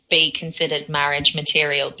be considered marriage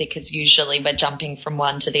material because usually we're jumping from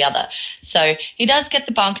one to the other. So he does get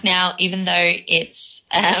the bonk now, even though it's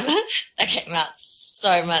that came out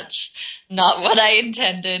so much not what I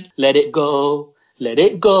intended. Let it go,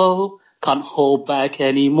 can't hold back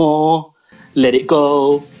anymore. Let it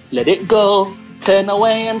go, turn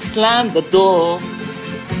away and slam the door.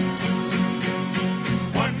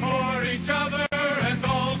 One for each other and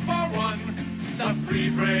all for one. The three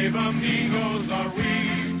brave amigos are we.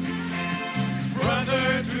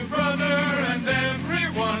 Brother to brother and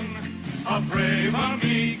everyone, a brave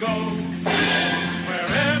amigo.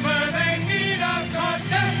 Wherever they need us, our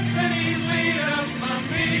destinies lead us.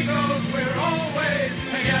 Amigos, we're always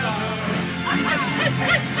together.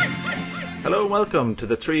 Hello and welcome to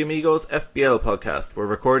the Three Amigos FBL podcast. We're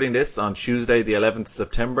recording this on Tuesday the 11th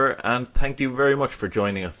September and thank you very much for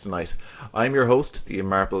joining us tonight. I'm your host, the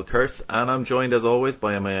Marble Curse, and I'm joined as always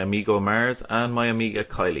by my amigo Mars and my amiga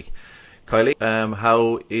Kylie. Kylie,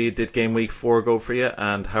 how did game week 4 go for you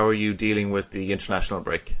and how are you dealing with the international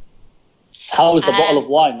break? How was the bottle of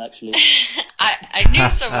wine, actually? I knew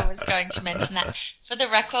someone was going to mention that. For the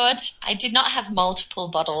record, I did not have multiple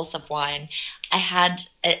bottles of wine. I had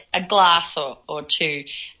a glass or two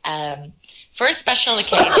for a special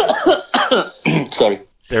occasion. Sorry.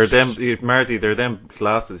 They're them, Marzi, they're them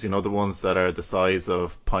glasses, you know, the ones that are the size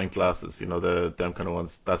of pint glasses, you know, them kind of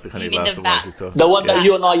ones. That's the kind of glass of wine she's talking. The one that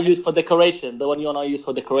you and I use for decoration.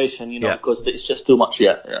 You know, because it's just too much.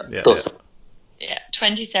 Yeah.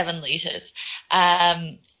 27 litres.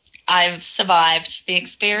 I've survived the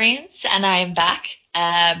experience and I am back.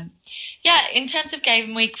 In terms of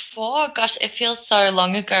game week 4, gosh, it feels so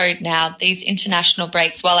long ago now. These international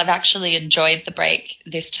breaks, while I've actually enjoyed the break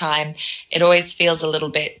this time, it always feels a little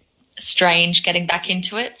bit strange getting back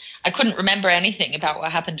into it. I couldn't remember anything about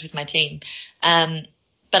what happened with my team.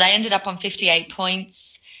 But I ended up on 58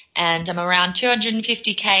 points and I'm around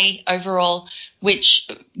 250k overall, which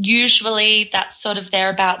usually that's sort of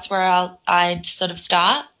thereabouts where I'd sort of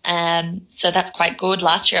start. So that's quite good.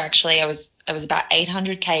 Last year, actually, I was about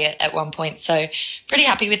 800k at one point, so pretty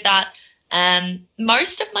happy with that.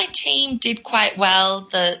 Most of my team did quite well.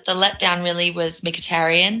 The letdown really was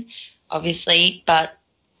Mkhitaryan, obviously, but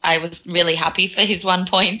I was really happy for his 1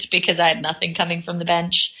 point because I had nothing coming from the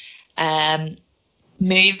bench.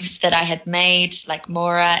 Moves that I had made, like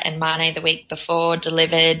Mora and Mane the week before,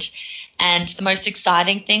 delivered. And the most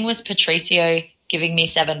exciting thing was Patricio giving me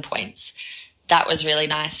 7 points. That was really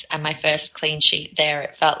nice. And my first clean sheet there,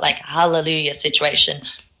 it felt like a hallelujah situation.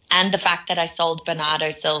 And the fact that I sold Bernardo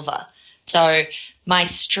Silva. So my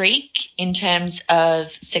streak in terms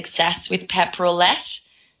of success with Pep Roulette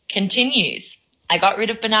continues. I got rid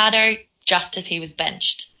of Bernardo just as he was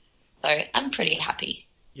benched. So I'm pretty happy.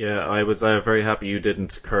 Yeah, I was very happy you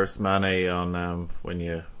didn't curse Mane on when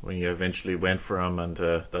you eventually went for him and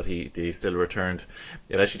that he still returned.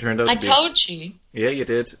 It actually turned out. I told you. Yeah, you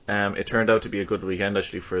did. It turned out to be a good weekend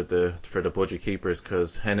actually for the budget keepers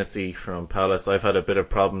because Hennessy from Palace. I've had a bit of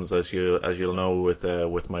problems as you'll know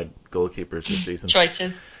with my goalkeepers this season.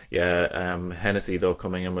 Choices. Yeah, Hennessy though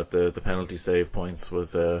coming in with the penalty save points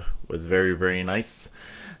was very, very nice.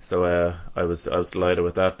 So I was delighted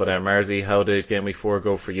with that. But Marzi, how did game week 4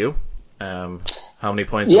 go for you? How many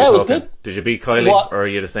points? Yeah, are we it was talking? good. Did you beat Kylie, or are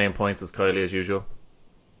you the same points as Kylie as usual?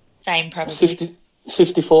 Same, probably.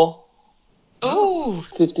 54. Ooh.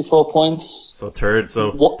 54 points. So third.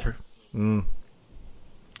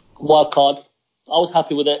 Wild card. I was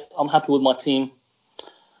happy with it. I'm happy with my team.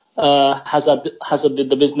 Hazard did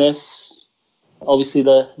the business. Obviously,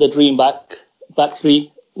 the dream back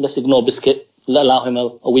three. Let's ignore Biscuit. Allow him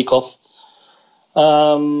a week off.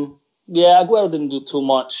 Aguero didn't do too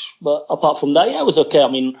much, but apart from that, it was okay.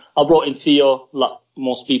 I mean, I brought in Theo, like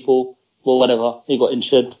most people, but whatever. He got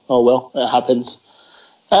injured. Oh well, it happens.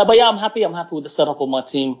 I'm happy. I'm happy with the setup of my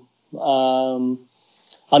team.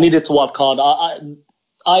 I needed to wild card.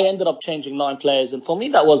 I ended up changing 9 players, and for me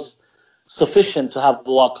that was sufficient to have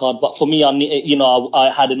a wild card. But for me,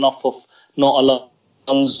 I had enough of not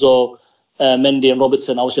Alonso, Mendy and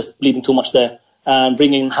Robertson. I was just bleeding too much there, and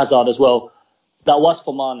bringing in Hazard as well. That was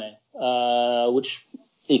for Mane, which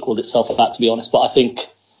equaled itself out, to be honest. But I think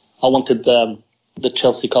I wanted the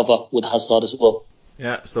Chelsea cover with Hazard as well.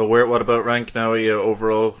 Yeah. So what about rank now? Are you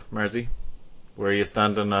overall, Marzi? Where are you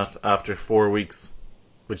standing at after 4 weeks,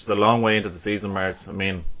 which is a long way into the season, Mars? I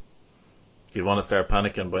mean, you'd want to start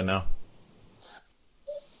panicking by now.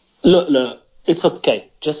 Look. It's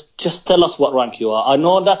okay. Just tell us what rank you are. I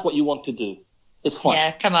know that's what you want to do. It's fine.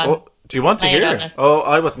 Yeah, come on. Oh, do you want to hear? Oh,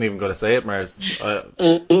 I wasn't even going to say it, Mars.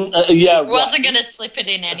 Wasn't going to slip it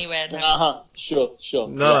in anywhere. Sure.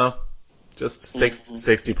 No. Just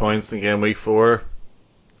 60 points in game week 4,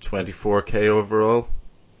 24k overall.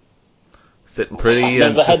 Sitting pretty.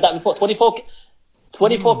 I've never heard that before.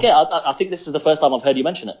 24k. I think this is the first time I've heard you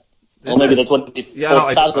mention it. Or maybe the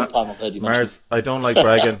 24,000th time I've heard you mention Mars, I don't like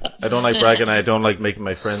bragging. I don't like bragging. I don't like making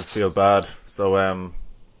my friends feel bad. So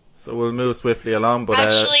we'll move swiftly along. But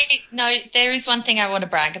actually, no, there is one thing I want to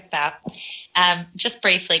brag about. Just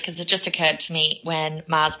briefly, because it just occurred to me when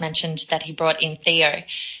Mars mentioned that he brought in Theo.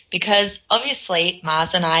 Because obviously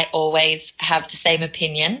Mars and I always have the same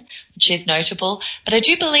opinion, which is notable. But I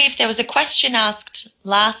do believe there was a question asked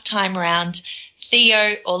last time around,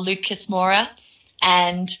 Theo or Lucas Moura,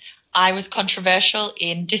 and I was controversial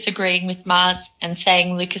in disagreeing with Mars and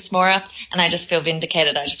saying Lucas Moura, and I just feel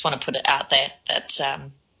vindicated. I just want to put it out there that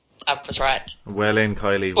I was right. Well in,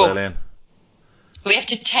 Kylie, well in. We have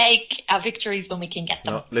to take our victories when we can get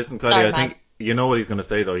them. No, listen, Kylie, Sorry, I think you know what he's going to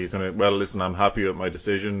say, though. He's going to, well, listen, I'm happy with my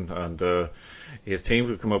decision, and his team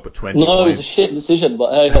could come up with 20 No, points. it was a shit decision,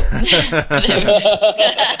 but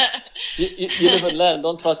you live and learn.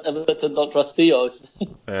 Don't trust Everton, don't trust Theo.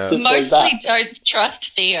 Mostly don't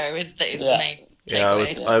trust Theo is the main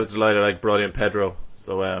takeaway. I was delighted I brought in Pedro.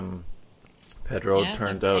 So Pedro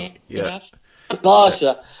turned out, Gosh,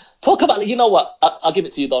 talk about, you know what? I'll give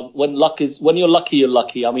it to you, Don. When you're lucky, you're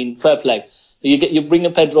lucky. I mean, fair play. You bring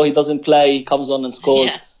in Pedro, he doesn't play, he comes on and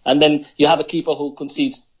scores, and then you have a keeper who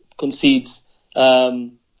concedes,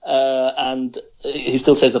 and he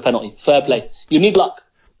still says a penalty. Fair play. You need luck.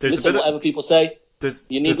 Listen, whatever people say.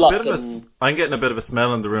 You need luck. I'm getting a bit of a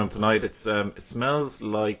smell in the room tonight. It smells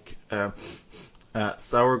like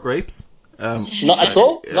sour grapes. Not at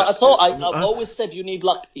all. Not at all. I've always said you need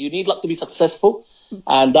luck. You need luck to be successful,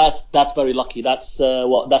 and that's very lucky. That's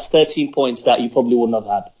 13 points that you probably wouldn't have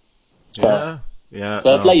had. So,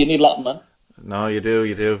 fair play. You need luck, man. No, you do.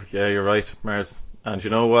 Yeah, you're right, Mars. And you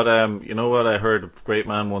know what? I heard a great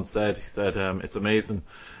man once said. He said, "It's amazing.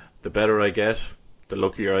 The better I get, the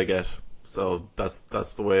luckier I get." So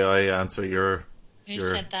that's the way I answer your. Who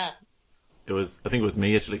said that? I think it was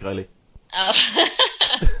me, actually, Kylie. Oh,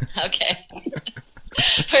 okay.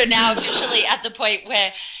 We're now officially at the point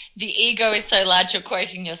where the ego is so large you're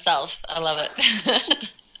quoting yourself. I love it.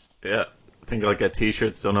 Yeah, I think I'll get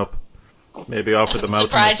t-shirts done up. Maybe offer them out to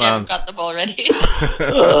the fans. fans. You haven't got them already.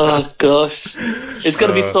 Oh gosh, it's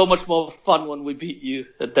gonna be so much more fun when we beat you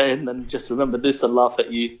at the end and just remember this and laugh at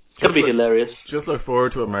you. It's gonna be hilarious. Just look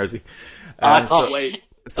forward to it, Marzi. I can't wait.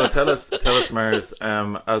 So tell us, Mars.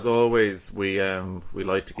 As always, we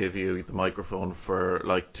like to give you the microphone for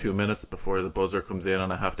like 2 minutes before the buzzer comes in,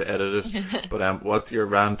 and I have to edit it. But what's your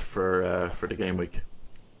rant for the game week?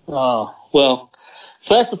 Oh well,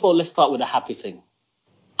 first of all, let's start with a happy thing.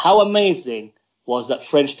 How amazing was that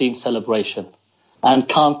French team celebration and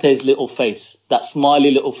Kante's little face, that smiley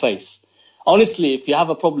little face. Honestly, if you have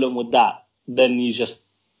a problem with that, then there's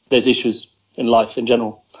issues in life in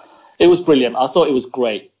general. It was brilliant. I thought it was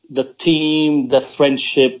great. The team, the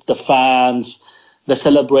friendship, the fans, the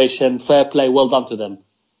celebration, fair play, well done to them.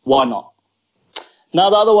 Why not? Now,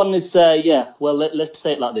 the other one is, let's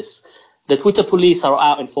say it like this. The Twitter police are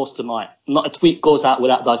out in force tonight. Not a tweet goes out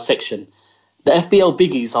without dissection. The FPL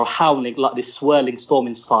biggies are howling like this swirling storm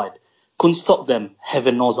inside. Couldn't stop them.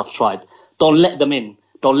 Heaven knows I've tried. Don't let them in.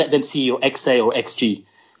 Don't let them see your XA or XG.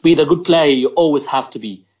 Be the good player you always have to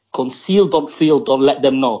be. Conceal, don't feel, don't let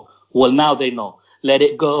them know. Well, now they know. Let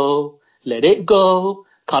it go. Let it go.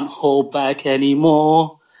 Can't hold back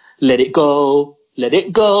anymore. Let it go. Let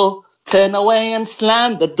it go. Turn away and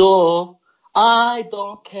slam the door. I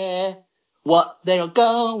don't care what they're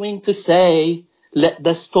going to say. Let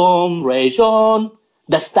the storm rage on.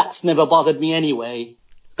 The stats never bothered me anyway.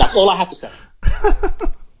 That's all I have to say.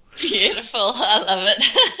 Beautiful. I love it.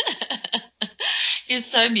 You're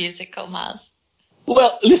so musical, Mars.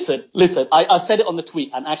 Well, listen. I said it on the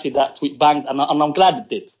tweet, and actually that tweet banged, and I'm glad it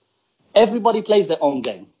did. Everybody plays their own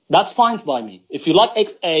game. That's fine by me. If you like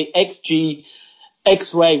XA, XG,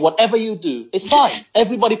 X-ray, whatever you do, it's fine.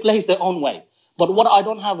 Everybody plays their own way. But what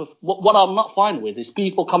I'm not fine with is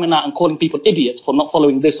people coming out and calling people idiots for not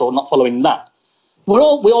following this or not following that. We're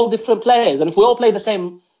all different players, and if we all play the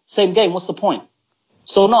same game, what's the point?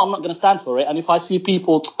 So no, I'm not going to stand for it. And if I see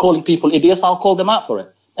people calling people idiots, I'll call them out for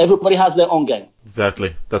it. Everybody has their own game.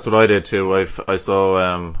 Exactly. That's what I did too. I saw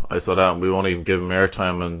that, and we won't even give him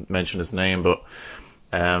airtime and mention his name, but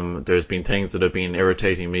there's been things that have been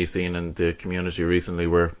irritating me seeing in the community recently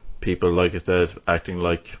where people, like I said, acting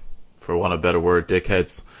like, for want of a better word,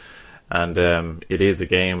 dickheads. And it is a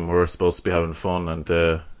game. We're supposed to be having fun,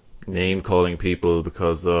 and name calling people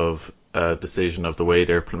because of a decision of the way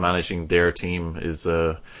they're managing their team is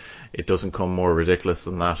it doesn't come more ridiculous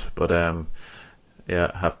than that. But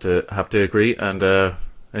yeah, have to agree and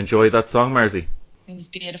enjoy that song, Marzi. It was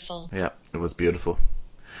beautiful. Yeah, it was beautiful.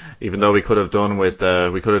 Even though we could have done with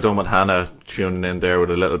Hannah tuning in there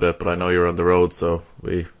with a little bit, but I know you're on the road, so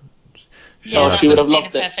we. Yeah, she would have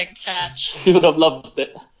loved it. Perfect touch. She would have loved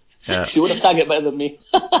it. Yeah. She would have sang it better than me.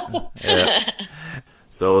 Yeah.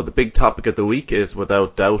 So the big topic of the week is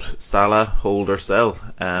without doubt Salah, hold or sell.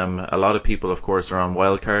 A lot of people, of course, are on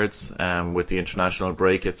wildcards. With the international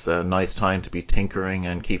break, it's a nice time to be tinkering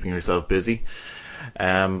and keeping yourself busy.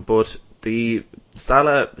 But the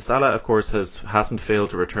Salah, of course, hasn't failed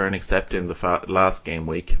to return except in the last game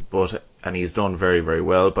week, and he's done very, very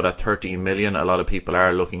well. But at 13 million, a lot of people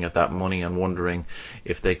are looking at that money and wondering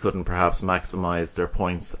if they couldn't perhaps maximise their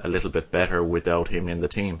points a little bit better without him in the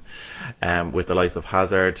team. With the likes of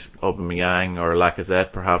Hazard, Aubameyang or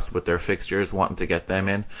Lacazette, perhaps with their fixtures, wanting to get them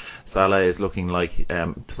in, Salah is looking like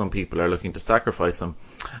some people are looking to sacrifice him.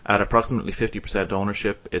 At approximately 50%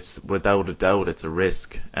 ownership, it's without a doubt it's a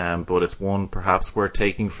risk, but it's one perhaps worth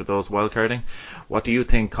taking for those wildcarding. What do you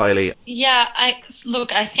think, Kylie? Yeah,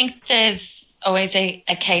 I think there's always a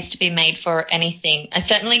case to be made for anything. I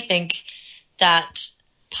certainly think that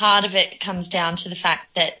part of it comes down to the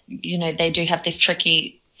fact that, they do have this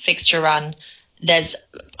tricky fixture run. There's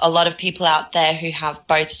a lot of people out there who have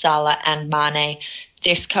both Salah and Mane.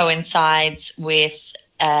 This coincides with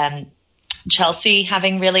Chelsea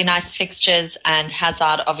having really nice fixtures and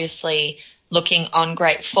Hazard obviously looking on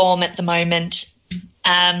great form at the moment.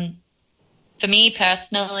 For me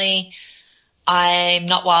personally, I'm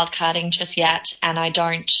not wildcarding just yet, and I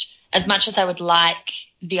don't, as much as I would like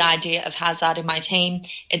the idea of Hazard in my team,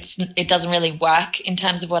 it doesn't really work in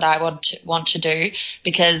terms of what I want to do,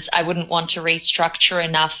 because I wouldn't want to restructure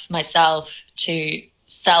enough myself to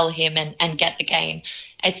sell him and get the gain.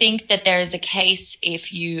 I think that there is a case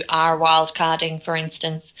if you are wildcarding, for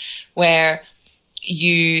instance, where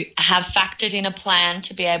you have factored in a plan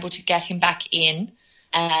to be able to get him back in,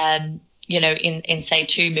 in say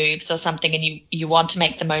 2 moves or something, and you want to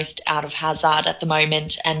make the most out of Hazard at the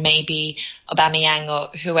moment and maybe Aubameyang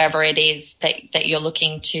or whoever it is that you're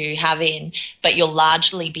looking to have in, but you'll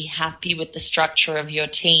largely be happy with the structure of your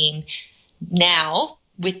team now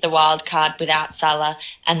with the wild card without Salah,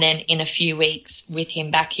 and then in a few weeks with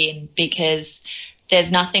him back in, because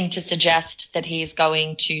there's nothing to suggest that he is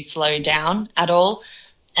going to slow down at all.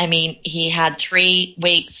 I mean, he had 3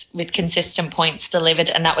 weeks with consistent points delivered,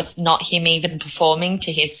 and that was not him even performing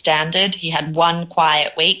to his standard. He had 1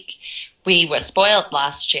 quiet week. We were spoiled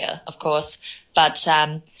last year, of course, but,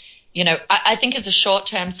 I think as a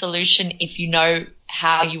short-term solution, if you know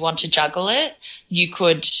how you want to juggle it, you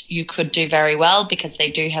could do very well, because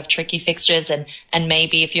they do have tricky fixtures, and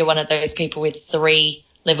maybe if you're one of those people with 3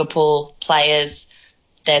 Liverpool players,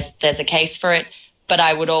 there's a case for it. But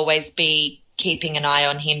I would always be keeping an eye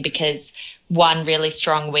on him, because 1 really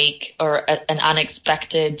strong week or an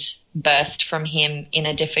unexpected burst from him in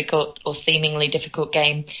a difficult or seemingly difficult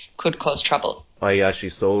game could cause trouble. I actually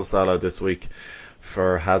sold Salah this week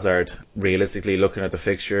for Hazard. Realistically, looking at the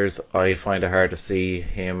fixtures, I find it hard to see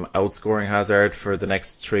him outscoring Hazard for the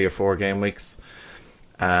next 3 or 4 game weeks.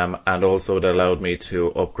 And also it allowed me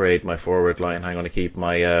to upgrade my forward line. I'm going to keep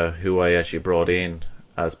my who I actually brought in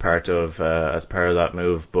as part of that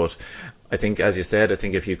move. But I think, as you said,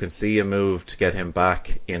 if you can see a move to get him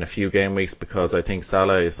back in a few game weeks, because I think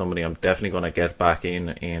Salah is somebody I'm definitely going to get back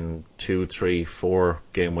in 2, 3, 4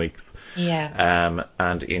 game weeks. Yeah.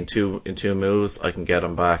 And in two moves I can get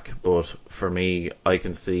him back. But for me, I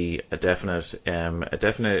can see a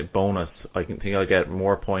definite bonus. I can think I'll get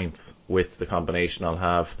more points with the combination I'll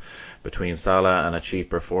have between Salah and a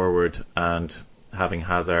cheaper forward, and having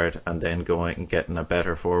Hazard and then going and getting a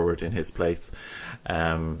better forward in his place.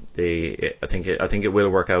 I think it will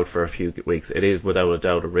work out for a few weeks. It is without a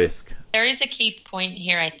doubt a risk. There is a key point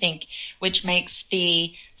here, I think, which makes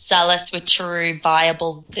the Salah switcheroo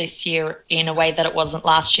viable this year in a way that it wasn't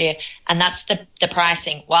last year, and that's the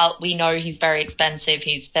pricing. While we know he's very expensive,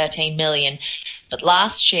 he's 13 million, but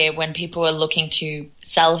last year when people were looking to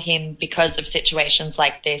sell him because of situations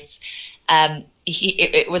like this,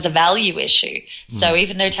 it was a value issue. So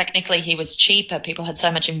even though technically he was cheaper, people had so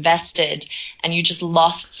much invested, and you just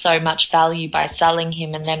lost so much value by selling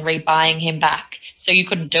him and then rebuying him back. So you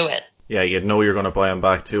couldn't do it. Yeah, you'd know you're going to buy him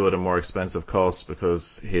back too at a more expensive cost,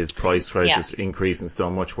 because his price is increasing so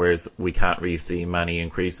much, whereas we can't really see many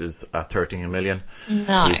increases at 13 million.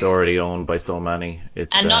 No. He's already owned by so many.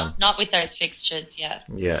 And not with those fixtures, yeah.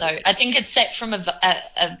 Yeah. So I think it's set from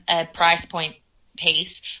a price point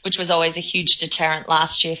piece, which was always a huge deterrent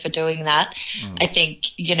last year for doing that. I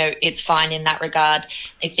think, it's fine in that regard.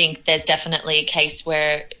 I think there's definitely a case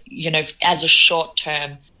where, as a short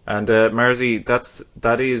term. And Marzi,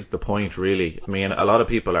 that is the point, really. I mean, a lot of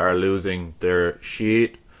people are losing their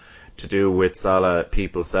shit to do with Salah,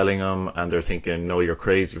 people selling him, and they're thinking, no, you're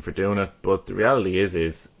crazy for doing it. But the reality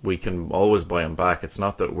is we can always buy him back. It's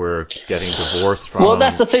not that we're getting divorced from him. Well,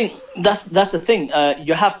 that's the thing. That's the thing.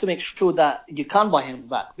 You have to make sure that you can buy him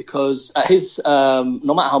back, because at his, no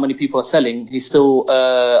matter how many people are selling, he's still,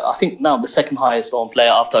 I think now the second highest owned player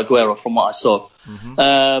after Aguero, from what I saw.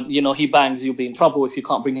 He bangs, you'll be in trouble if you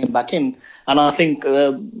can't bring him back in. And I think,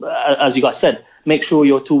 as you guys said, make sure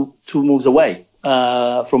you're two moves away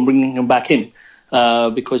from bringing him back in,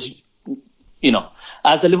 because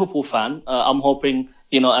as a Liverpool fan, I'm hoping,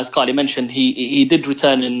 as Kylie mentioned, he did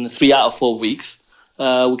return in 3 out of 4 weeks.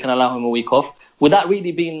 We can allow him a week off without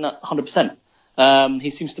really being 100%. He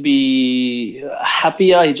seems to be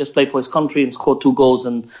happier. He just played for his country and scored 2 goals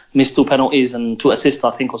and missed 2 penalties and 2 assists, I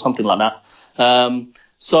think, or something like that.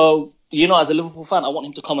 So as a Liverpool fan, I want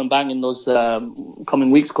him to come and bang in those coming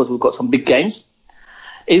weeks, because we've got some big games.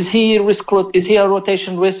 Is he a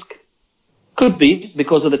rotation risk? Could be,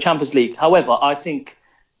 because of the Champions League. However, I think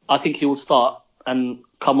he will start and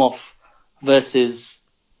come off versus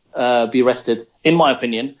be rested, in my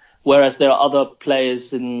opinion. Whereas there are other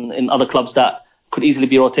players in other clubs that could easily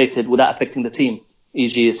be rotated without affecting the team,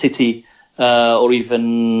 e.g. City or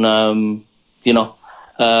even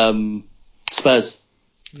Spurs.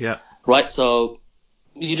 Yeah. Right. So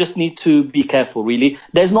you just need to be careful, really.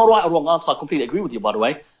 There's no right or wrong answer. I completely agree with you, by the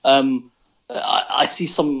way. I see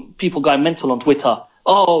some people going mental on Twitter.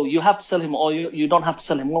 Oh, you have to sell him, or you don't have to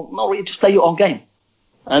sell him. Well, no, really, just play your own game.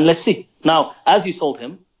 And let's see. Now, as you sold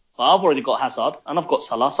him, I've already got Hazard and I've got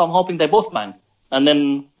Salah, so I'm hoping they both bang. And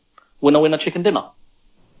then winner, chicken dinner.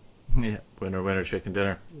 Yeah, winner, chicken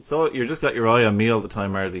dinner. So you just got your eye on me all the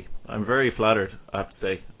time, Marzi. I'm very flattered, I have to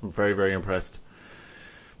say. I'm very, very impressed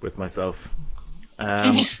with myself.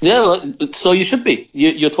 Yeah, so you should be.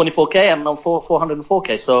 You're 24k and I'm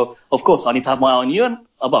 404k. So, of course, I need to have my eye on you and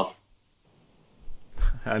above.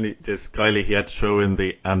 And Kylie, he had to throw in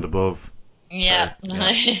the and above. Yeah.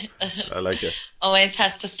 I like it. Always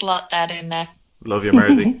has to slot that in there. Love you,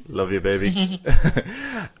 Marzi. Love you, baby.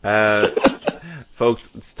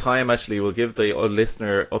 Folks, it's time actually. We'll give the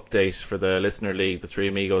listener update for the Listener League, the Three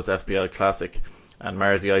Amigos FPL Classic. And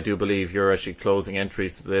Marzi, I do believe you're actually closing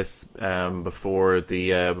entries to this before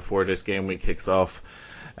this game week kicks off.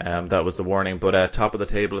 That was the warning. But top of the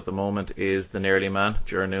table at the moment is the Nearly Man,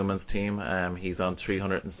 Ger Newman's team. He's on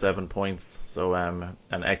 307 points, so an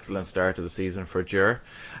excellent start to the season for Ger.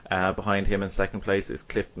 Behind him in second place is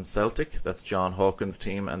Clifton Celtic. That's John Hawkins'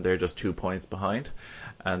 team, and they're just 2 points behind.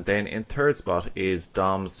 And then in third spot is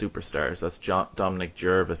Dom's Superstars. That's Dominic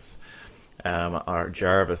Jervis. Or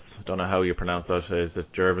Jarvis. Don't know how you pronounce that. Is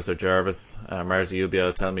it Jervis or Jarvis? Marzi, you'll be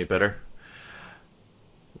able to tell me better.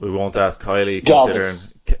 We won't ask Kylie, considering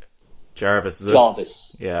Jarvis, is it?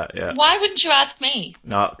 Jarvis. Yeah. Why wouldn't you ask me?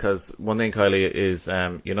 No, because one thing, Kylie, is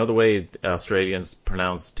the way Australians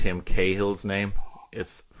pronounce Tim Cahill's name?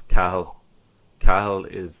 It's Cahill. Cahill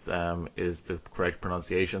is the correct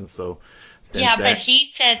pronunciation. So but he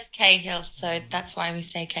says Cahill, so that's why we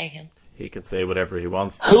say Cahill. He can say whatever he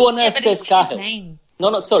wants. Who on earth says Cahill?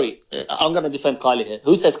 No, sorry. I'm going to defend Kylie here.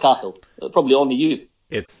 Who says Cahill? Probably only you.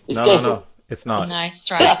 It's no. It's not. No,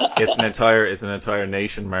 that's right. It's an entire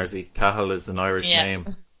nation, Marzi. Cahill is an Irish name,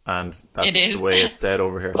 and that's the way it's said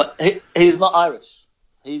over here. But he's not Irish.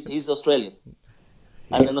 He's Australian.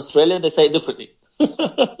 And in Australia, they say it differently.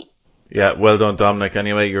 Yeah, well done, Dominic.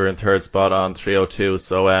 Anyway, you're in third spot on 302.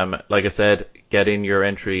 So, like I said, get in your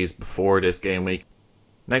entries before this game week.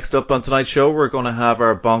 Next up on tonight's show, we're going to have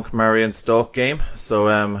our Bonk, Marion Stoke game. So,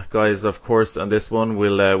 guys, of course, on this one,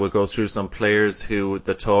 we'll go through some players who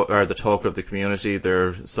the talk of the community. There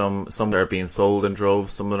are some that are being sold in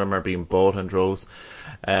droves, some of them are being bought in droves,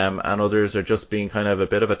 and others are just being kind of a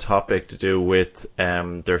bit of a topic to do with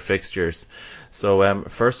their fixtures. So,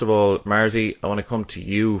 first of all, Marzi, I want to come to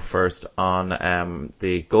you first on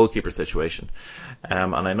the goalkeeper situation.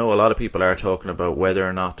 And I know a lot of people are talking about whether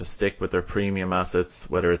or not to stick with their premium assets,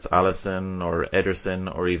 whether it's Alisson or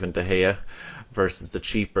Ederson or even De Gea versus the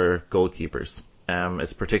cheaper goalkeepers.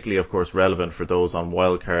 It's particularly, of course, relevant for those on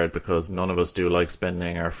wildcard because none of us do like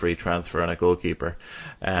spending our free transfer on a goalkeeper.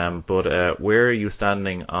 But where are you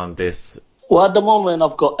standing on this? Well, at the moment,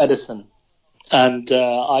 I've got Ederson, and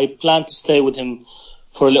I plan to stay with him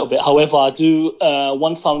for a little bit. However, I do,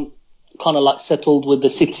 once I'm kind of like settled with the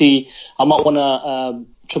City, I might want to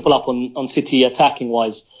triple up on City attacking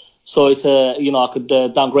wise. So it's I could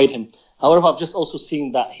downgrade him. However, I've just also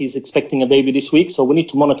seen that he's expecting a baby this week, so we need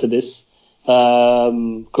to monitor this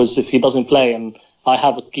because if he doesn't play, and I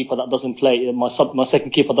have a keeper that doesn't play, my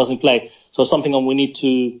second keeper doesn't play, so it's something we need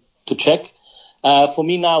to check. For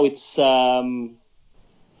me now, it's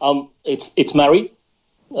married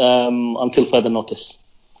until further notice.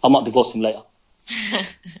 I might divorce him later.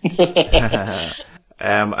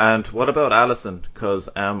 And what about Alisson? Because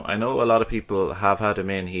I know a lot of people have had him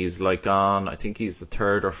in. He's gone. I think he's the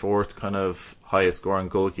third or fourth kind of highest scoring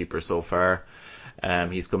goalkeeper so far.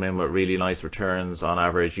 He's come in with really nice returns on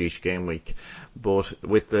average each game week. But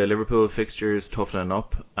with the Liverpool fixtures toughening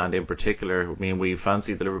up, and in particular, we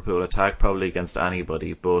fancy the Liverpool attack probably against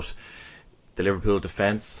anybody, but the Liverpool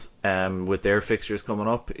defence, with their fixtures coming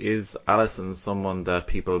up, is Alisson someone that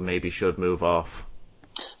people maybe should move off?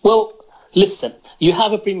 Well, listen, you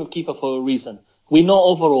have a premium keeper for a reason. We know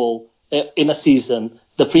overall in a season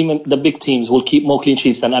the big teams will keep more clean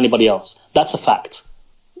sheets than anybody else. That's a fact,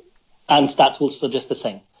 and stats will suggest the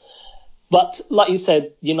same. But like you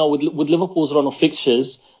said, with Liverpool's run of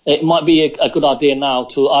fixtures, it might be a good idea now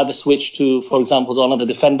to either switch to, for example, to another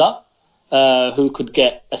defender who could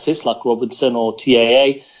get assists like Robertson or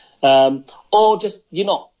TAA. Or just,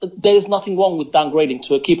 there is nothing wrong with downgrading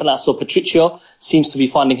to a keeper now. So Patricio seems to be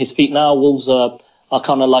finding his feet now. Wolves are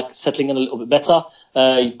kind of settling in a little bit better.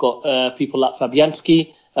 You've got people like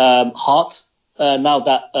Fabianski, Hart, now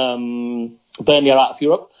that Burnley are out of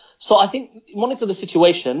Europe. So I think monitor the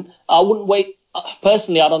situation. I wouldn't wait.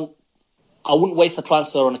 Personally, I wouldn't waste a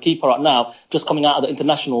transfer on a keeper right now, just coming out of the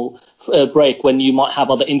international break when you might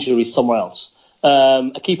have other injuries somewhere else.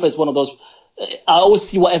 A keeper is one of those. I always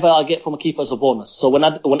see whatever I get from a keeper as a bonus. So when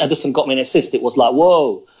Ederson got me an assist, it was like,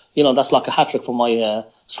 whoa, that's like a hat-trick for my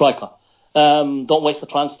striker. Don't waste a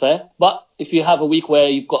transfer. But if you have a week where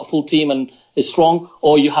you've got a full team and it's strong,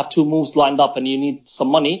 or you have two moves lined up and you need some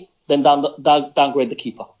money, then downgrade the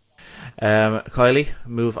keeper. Kylie,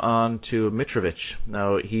 move on to Mitrovic.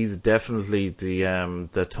 Now, he's definitely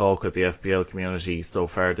the talk of the FPL community so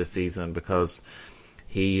far this season because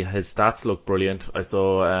his stats look brilliant. I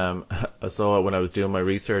saw when I was doing my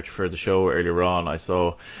research for the show earlier on, I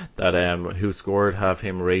saw that Who Scored have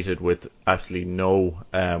him rated with absolutely no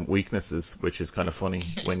weaknesses, which is kind of funny.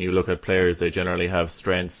 When you look at players, they generally have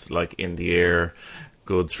strengths like in the air,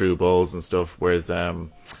 good through balls and stuff, whereas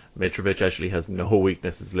Mitrovic actually has no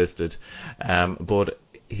weaknesses listed. But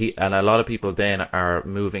and a lot of people then are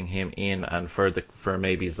moving him in, and for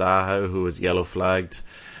maybe Zaha, who is yellow flagged,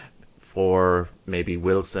 for maybe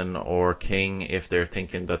Wilson or King, if they're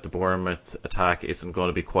thinking that the Bournemouth attack isn't going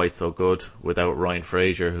to be quite so good without Ryan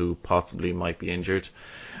Fraser, who possibly might be injured.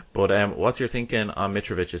 But what's your thinking on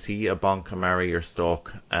Mitrovic? Is he a bonk, Kamari or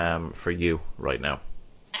Stoke for you right now?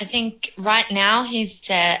 I think right now he's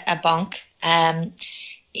a bonk.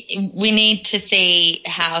 We need to see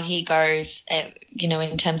how he goes,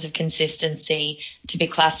 in terms of consistency, to be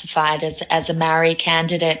classified as a Mari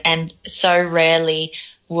candidate. And so rarely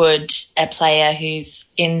would a player who's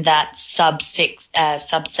in that sub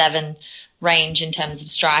 7 range in terms of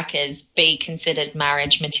strikers be considered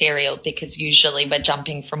marriage material, because usually we're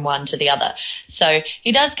jumping from one to the other. So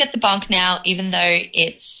he does get the bonk now, even though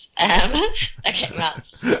it's okay,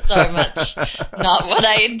 that's so much not what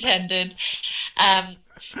I intended.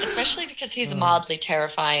 Especially because he's a mildly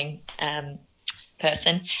terrifying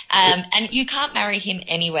person. And you can't marry him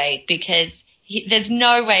anyway, because there's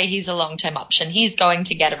no way he's a long-term option. He's going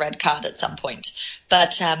to get a red card at some point.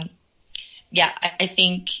 But, I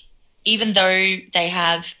think even though they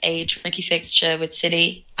have a tricky fixture with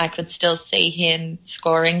City, I could still see him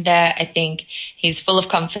scoring there. I think he's full of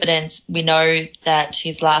confidence. We know that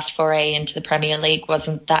his last foray into the Premier League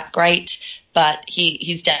wasn't that great, but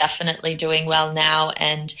he's definitely doing well now,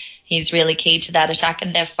 and he's really key to that attack,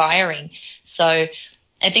 and they're firing. So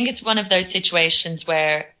I think it's one of those situations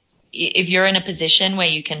where if you're in a position where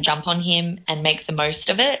you can jump on him and make the most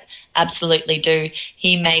of it, absolutely do.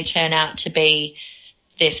 He may turn out to be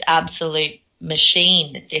this absolute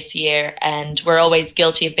machine this year, and we're always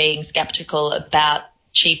guilty of being skeptical about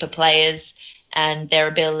cheaper players and their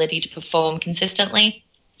ability to perform consistently.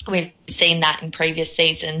 We've seen that in previous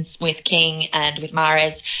seasons with King and with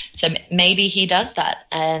Mahrez. So maybe he does that,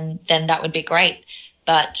 and then that would be great.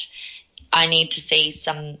 But I need to see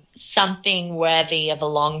something worthy of a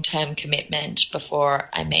long-term commitment before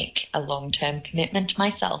I make a long-term commitment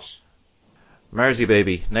myself. Marzi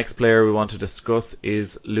baby. Next player we want to discuss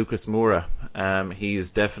is Lucas Moura.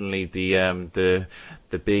 He's definitely the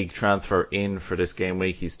big transfer in for this game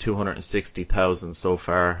week. He's 260,000 so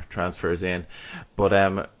far transfers in,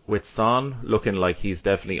 but with Son looking like he's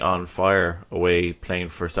definitely on fire away playing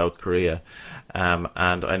for South Korea, and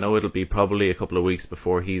I know it'll be probably a couple of weeks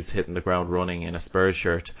before he's hitting the ground running in a Spurs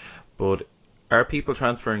shirt, but are people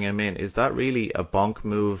transferring him in? Is that really a bonk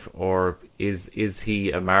move, or is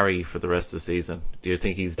he a marry for the rest of the season? Do you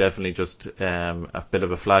think he's definitely just a bit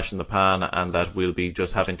of a flash in the pan, and that we'll be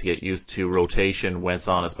just having to get used to rotation when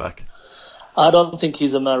Son is back? I don't think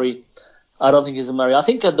he's a marry. I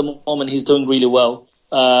think at the moment he's doing really well.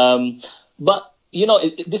 But,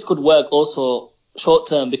 this could work also short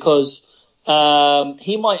term, because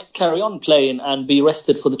he might carry on playing and be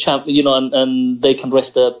rested for the and they can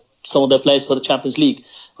rest some of their players for the Champions League.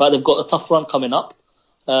 Right, they've got a tough run coming up.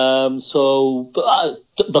 Does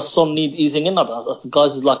Son need easing in? The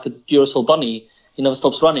guy's is like a Duracell bunny. He never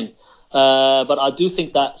stops running. But I do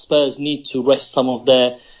think that Spurs need to rest some of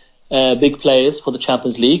their big players for the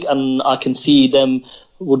Champions League, and I can see them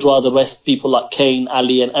would rather rest people like Kane,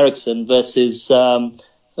 Ali and Eriksen versus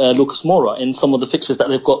Lucas Moura in some of the fixtures that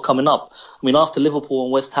they've got coming up. I mean, after Liverpool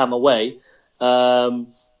and West Ham away,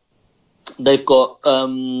 they've got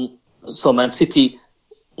Man City,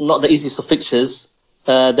 not the easiest of fixtures,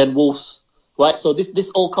 then Wolves, right? So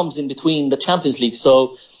this all comes in between the Champions League.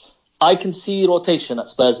 So I can see rotation at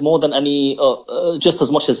Spurs more than any, just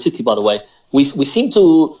as much as City, by the way. We seem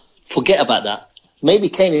to forget about that. Maybe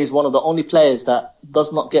Kane is one of the only players that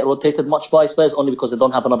does not get rotated much by Spurs, only because they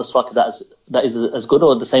don't have another striker that is as good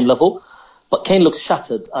or at the same level. But Kane looks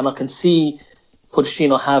shattered, and I can see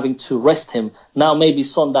Pochettino having to rest him. Now maybe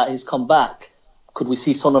Son that he's come back, could we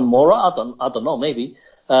see Son and Moura? I don't know, maybe.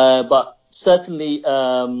 But certainly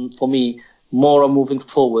for me, Moura moving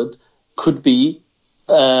forward could be.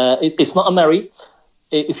 It's not a marry.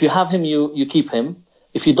 If you have him, you keep him.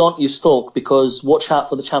 If you don't, you stalk, because watch out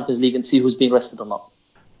for the Champions League and see who's being rested or not.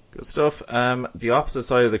 Good stuff. The opposite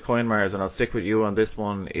side of the coin, Mars, and I'll stick with you on this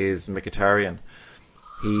one, is Mkhitaryan.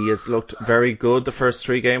 He has looked very good the first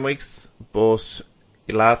 3 game weeks, but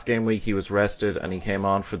last game week he was rested and he came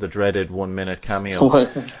on for the dreaded 1 minute cameo.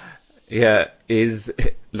 Yeah,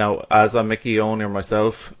 now as a Mickey owner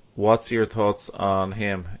myself, what's your thoughts on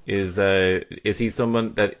him? Is he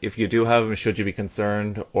someone that if you do have him, should you be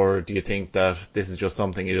concerned, or do you think that this is just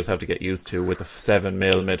something you just have to get used to with a 7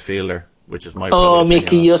 mil midfielder, which is my Oh,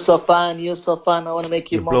 Mickey, you're so fun. I want to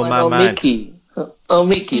make you blow mine. my mind. Mickey. Oh,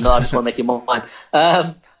 Mickey. No, I just want to make you mine.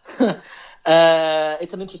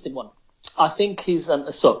 It's an interesting one. I think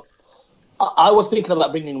I was thinking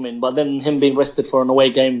about bringing him in, but then him being rested for an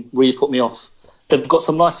away game really put me off. They've got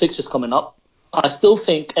some nice fixtures coming up. I still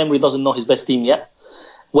think Emery doesn't know his best team yet.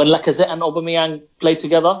 When Lacazette and Aubameyang play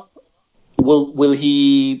together, will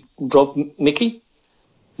he drop Mickey?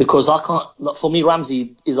 Because I can't. For me,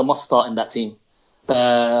 Ramsey is a must start in that team.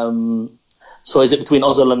 So is it between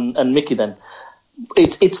Ozil and Mickey then?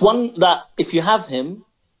 It's one that if you have him,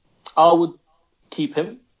 I would keep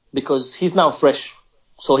him because he's now fresh.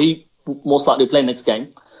 So he most likely play next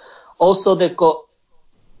game. Also, they've got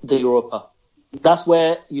the Europa. That's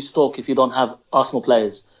where you stalk if you don't have Arsenal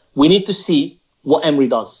players. We need to see what Emery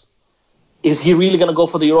does. Is he really going to go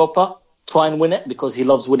for the Europa, try and win it because he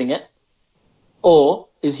loves winning it? Or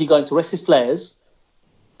is he going to rest his players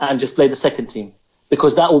and just play the second team?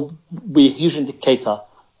 Because that will be a huge indicator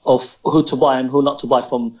of who to buy and who not to buy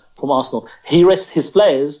from Arsenal. He rests his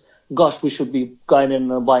players. Gosh, we should be going in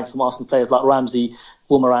and buying some Arsenal players like Ramsey,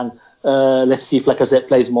 Boomerang. Let's see if Lacazette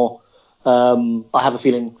plays more. I have a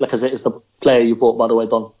feeling Lacazette is the player you bought, by the way,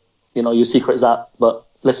 Don. You know, your secret is that, but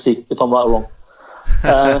let's see if I'm right or wrong.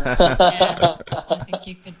 Yeah, I think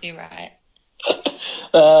you could be right.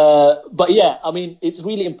 But yeah, I mean, it's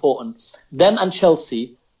really important. Them and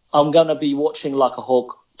Chelsea, I'm going to be watching like a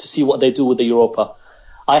hawk to see what they do with the Europa.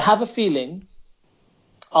 I have a feeling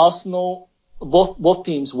Arsenal, both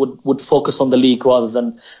teams would focus on the league rather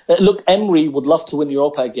than... Look, Emery would love to win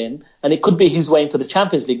Europa again, and it could be his way into the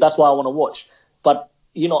Champions League. That's why I want to watch. But,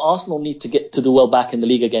 you know, Arsenal need to get to do well back in the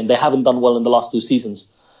league again. They haven't done well in the last 2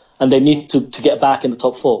 seasons, and they need to get back in the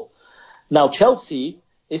top 4. Now, Chelsea,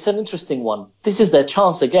 it's an interesting one. This is their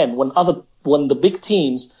chance again. When the big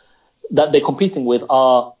teams that they're competing with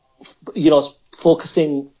are, you know,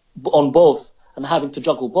 focusing on both and having to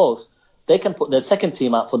juggle both, they can put their second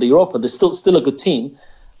team out for the Europa. They're still a good team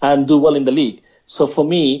and do well in the league. So for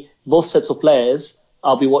me, both sets of players,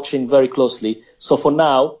 I'll be watching very closely. So for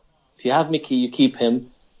now, if you have Mickey, you keep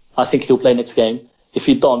him. I think he'll play next game. If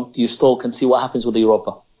you don't, you stalk and see what happens with the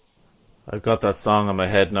Europa. I've got that song in my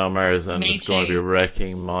head now, Mars, and Me it's going to be too.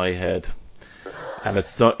 wrecking my head. And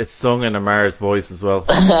it's sung in a Mars voice as well.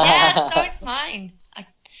 Yeah, so is mine.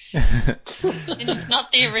 And it's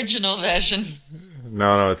not the original version.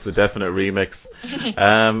 No, it's the definite remix.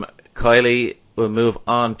 Kylie, we'll move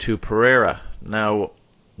on to Pereira. Now,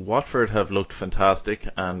 Watford have looked fantastic,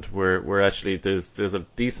 and we're actually there's a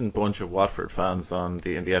decent bunch of Watford fans in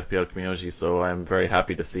the FPL community, so I'm very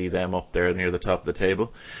happy to see them up there near the top of the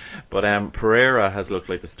table. But Pereira has looked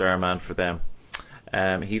like the star man for them.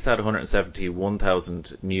 He's had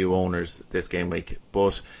 171,000 new owners this game week,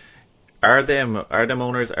 but are them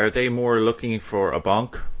owners, are they more looking for a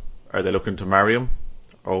bonk? Are they looking to marry him?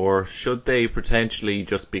 Or should they potentially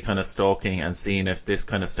just be kind of stalking and seeing if this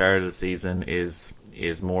kind of start of the season is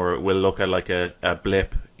more, will look at like a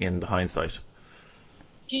blip in the hindsight?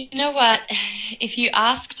 You know what? If you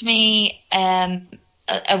asked me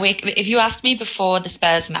if you asked me before the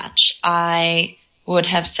Spurs match, I would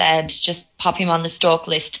have said just pop him on the stalk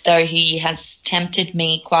list, though he has tempted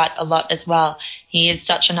me quite a lot as well. He is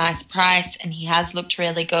such a nice price and he has looked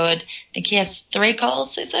really good. I think he has 3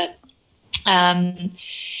 goals, is it? And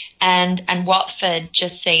Watford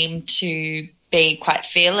just seem to be quite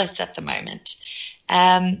fearless at the moment.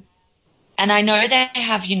 And I know they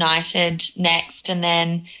have United next, and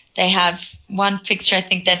then they have one fixture, I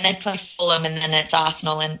think, then they play Fulham, and then it's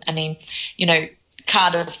Arsenal. And I mean,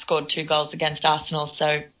 Cardiff scored 2 goals against Arsenal,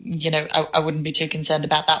 so, I wouldn't be too concerned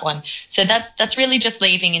about that one. So that's really just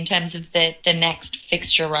leaving in terms of the next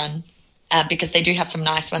fixture run, because they do have some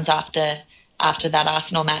nice ones after that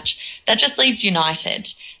Arsenal match. That just leaves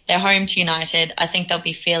United. They're home to United. I think they'll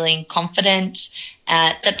be feeling confident.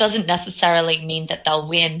 That doesn't necessarily mean that they'll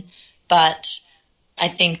win, but I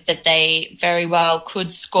think that they very well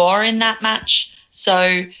could score in that match.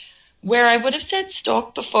 So where I would have said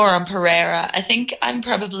stalk before on Pereira, I think I'm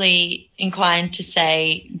probably inclined to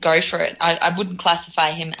say go for it. I wouldn't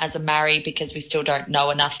classify him as a marry because we still don't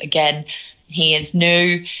know enough. Again, he is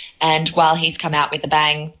new, and while he's come out with a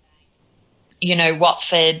bang,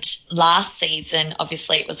 Watford last season,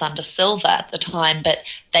 obviously it was under Silva at the time, but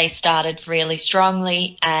they started really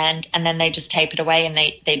strongly and then they just tapered away, and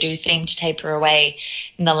they do seem to taper away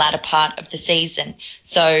in the latter part of the season.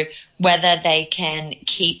 So whether they can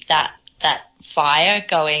keep that fire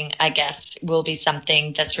going, I guess, will be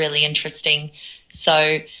something that's really interesting.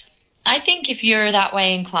 So I think if you're that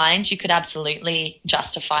way inclined, you could absolutely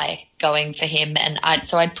justify going for him. And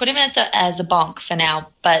I'd put him as a bonk for now,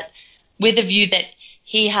 but with a view that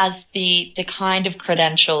he has the kind of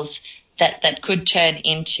credentials that could turn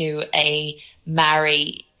into a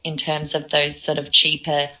marry in terms of those sort of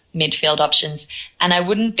cheaper midfield options. And I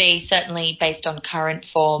wouldn't be, certainly based on current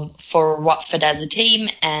form for Watford as a team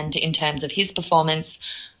and in terms of his performance,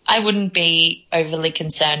 I wouldn't be overly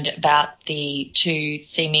concerned about the 2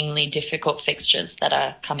 seemingly difficult fixtures that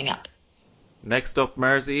are coming up. Next up,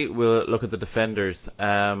 Marzi, we'll look at the defenders.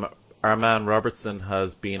 Our man Robertson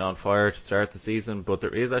has been on fire to start the season, but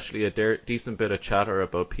there is actually a decent bit of chatter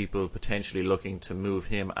about people potentially looking to move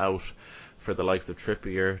him out for the likes of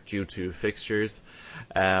Trippier due to fixtures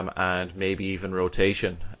and maybe even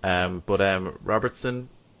rotation. But Robertson,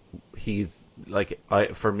 he's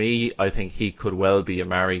for me, I think he could well be a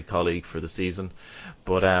marry colleague for the season.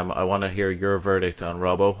 But I want to hear your verdict on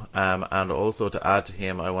Robbo. And also to add to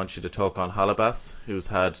him, I want you to talk on Halabas, who's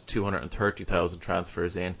had 230,000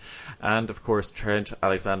 transfers in. And of course, Trent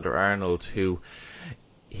Alexander-Arnold, who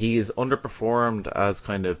he is underperformed as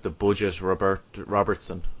kind of the budget Roberto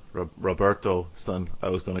son, I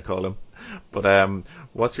was going to call him. But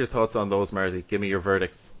what's your thoughts on those, Marzi? Give me your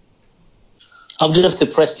verdicts. I'm just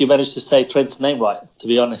impressed you managed to say Trent's name right, to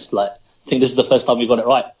be honest. I think this is the first time you got it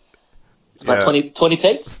right. It's about 20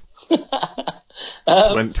 takes?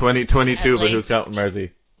 22, but who's counting,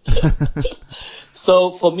 Marzi?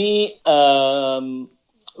 So for me,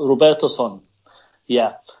 Roberto son.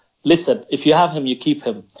 Yeah. Listen, if you have him, you keep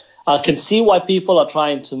him. I can see why people are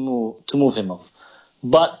trying to move him off.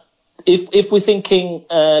 But if we're thinking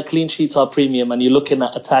clean sheets are premium and you're looking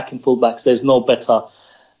at attacking fullbacks, there's no better.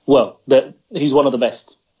 Well, he's one of the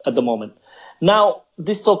best at the moment. Now,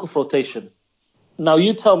 this talk of rotation. Now,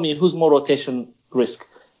 you tell me who's more rotation risk,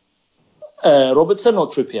 Robertson or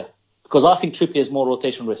Trippier? Because I think Trippier is more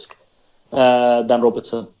rotation risk than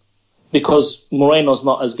Robertson. Because Moreno's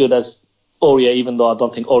not as good as Aurier, even though I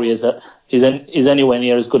don't think Aurier is anywhere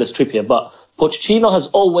near as good as Trippier. But Pochettino has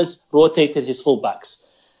always rotated his fullbacks.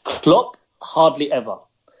 Klopp, hardly ever.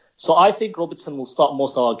 So I think Robertson will start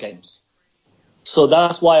most of our games. So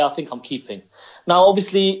that's why I think I'm keeping. Now,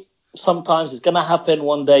 obviously, sometimes it's going to happen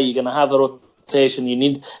one day. You're going to have a rotation. You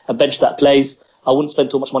need a bench that plays. I wouldn't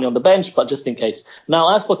spend too much money on the bench, but just in case.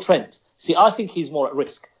 Now, as for Trent, see, I think he's more at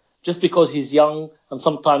risk. Just because he's young and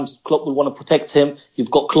sometimes Klopp will want to protect him.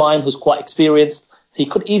 You've got Klein, who's quite experienced. He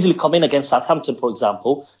could easily come in against Southampton, for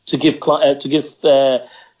example, to give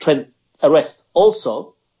Trent a rest.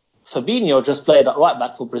 Also, Fabinho just played at right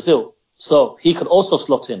back for Brazil, so he could also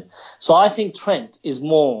slot in. So I think Trent is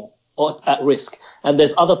more at risk. And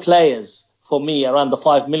there's other players for me around the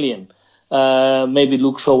 5 million. Maybe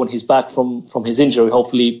Luke Shaw when he's back from his injury,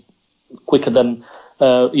 hopefully quicker than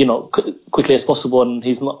quickly as possible, and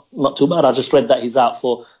he's not too bad. I just read that he's out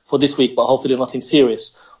for this week, but hopefully nothing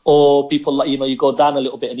serious. Or people like, you go down a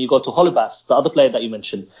little bit and you go to Holebas, the other player that you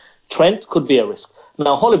mentioned. Trent could be a risk.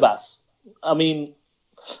 Now, Holebas, I mean,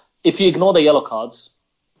 if you ignore the yellow cards,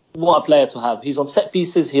 what a player to have. He's on set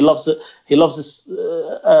pieces. He loves it. He loves this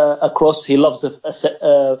a cross. He loves a set,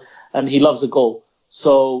 and he loves a goal.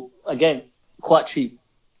 So again, quite cheap.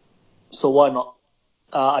 So why not?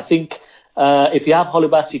 I think if you have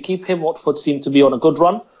Holebas, you keep him. Watford seem to be on a good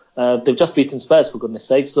run. They've just beaten Spurs, for goodness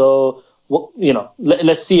sake. So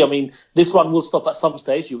let's see. I mean, this run will stop at some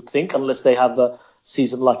stage, you would think, unless they have a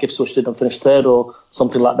season like Ipswich did and finish third or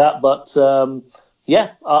something like that. But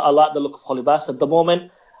I like the look of Holebas at the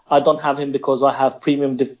moment. I don't have him because I have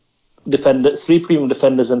premium defenders, 3 premium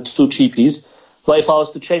defenders and 2 cheapies. But if I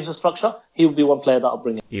was to change the structure, he would be one player that I'll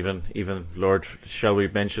bring in. Even Lord, shall we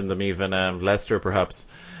mention them? Even Leicester, perhaps.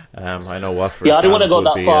 I know Watford. Yeah, I don't want to go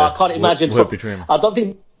that far. I can't imagine. I don't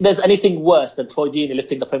think there's anything worse than Troy Deeney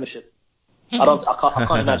lifting the Premiership. I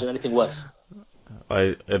can't imagine anything worse.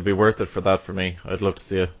 It'd be worth it for that for me. I'd love to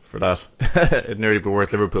see it for that. It'd nearly be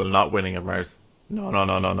worth Liverpool not winning at Mars. No.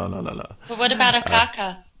 But what about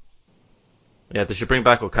Okaka? Yeah, they should bring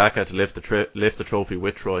back Okaka to lift the trophy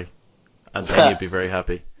with Troy, and then you'd be very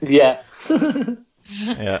happy. Yeah.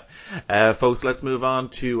 Yeah. Folks, let's move on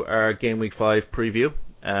to our Game Week 5 preview.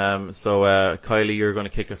 So Kylie, you're going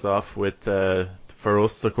to kick us off with, for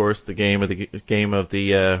us, of course, the game of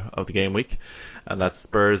the game week, and that's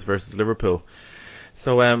Spurs versus Liverpool.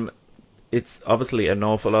 So it's obviously an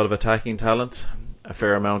awful lot of attacking talent, a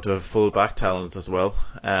fair amount of full back talent as well.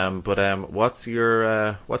 But what's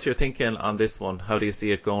your thinking on this one? How do you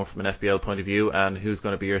see it going from an FPL point of view, and who's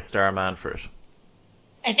going to be your star man for it?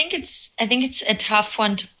 I think it's a tough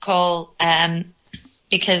one to call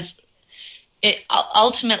because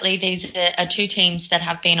ultimately these are 2 teams that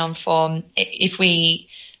have been on form. If we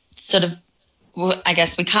I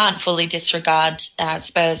guess we can't fully disregard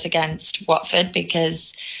Spurs against Watford,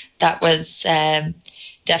 because that was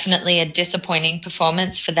definitely a disappointing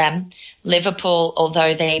performance for them. Liverpool,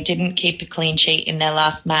 although they didn't keep a clean sheet in their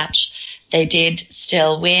last match, they did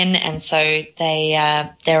still win, and so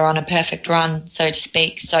they're on a perfect run, so to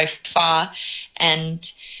speak, so far. And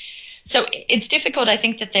so it's difficult. I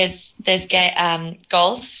think that there's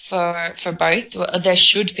goals for both. There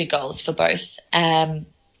should be goals for both.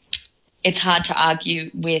 It's hard to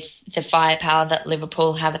argue with the firepower that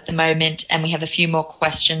Liverpool have at the moment, and we have a few more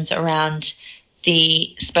questions around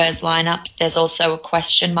the Spurs lineup. There's also a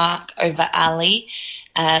question mark over Ali,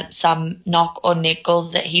 some knock or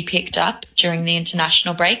nickel that he picked up during the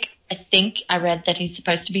international break. I think I read that he's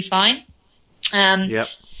supposed to be fine. Yep.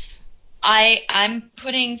 I'm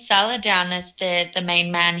putting Salah down as the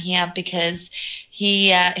main man here, because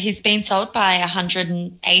he's been sold by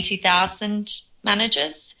 180,000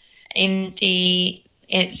 managers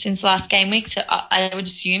since last game week, so I would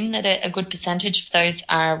assume that a good percentage of those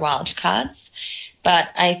are wild cards. But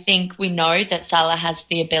I think we know that Salah has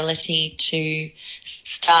the ability to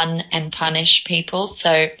stun and punish people,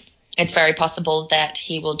 so it's very possible that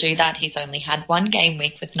he will do that. He's only had 1 game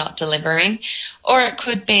week with not delivering. Or it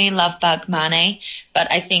could be Lovebug Mane. But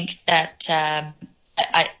I think that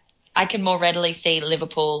I can more readily see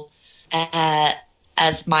Liverpool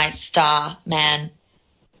as my star man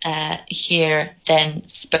here than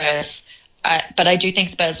Spurs. But I do think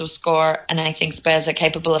Spurs will score, and I think Spurs are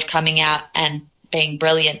capable of coming out and being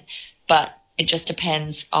brilliant. But it just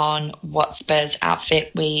depends on what Spurs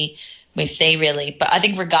outfit we see, really. But I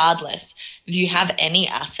think regardless, if you have any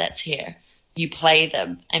assets here, you play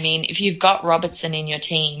them. I mean, if you've got Robertson in your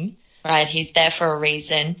team, right, he's there for a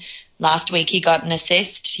reason. Last week he got an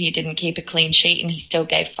assist. He didn't keep a clean sheet, and he still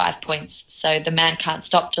gave 5 points. So the man can't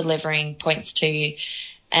stop delivering points to you.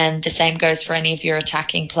 And the same goes for any of your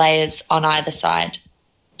attacking players on either side.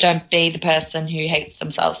 Don't be the person who hates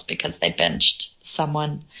themselves because they benched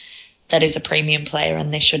someone that is a premium player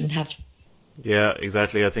and they shouldn't have. Yeah,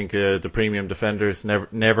 exactly. I think the premium defenders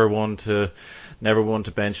never one to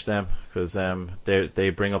bench them, because they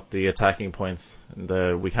bring up the attacking points,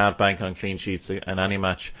 and we can't bank on clean sheets in any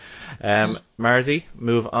match. Marzi,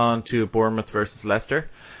 move on to Bournemouth versus Leicester.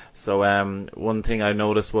 So one thing I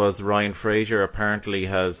noticed was Ryan Fraser apparently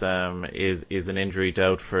has is an injury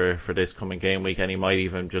doubt for this coming game week, and he might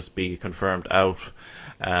even just be confirmed out.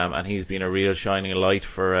 And he's been a real shining light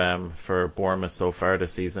for Bournemouth so far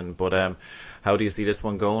this season. But how do you see this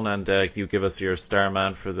one going? And you give us your star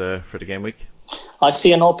man for the game week. I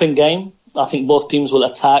see an open game. I think both teams will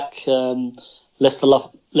attack. Leicester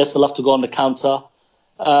love to go on the counter.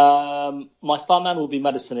 My star man will be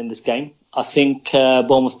Maddison in this game. I think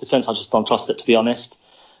Bournemouth's defence, I just don't trust it, to be honest.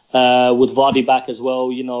 With Vardy back as well,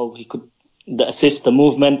 he could, the assist, the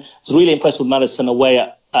movement. I was really impressed with Maddison away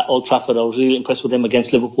at Old Trafford. I was really impressed with him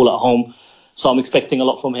against Liverpool at home. So I'm expecting a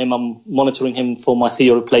lot from him. I'm monitoring him for my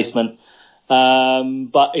Theo replacement.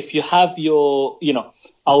 But if you have I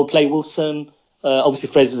will play Wilson. Obviously,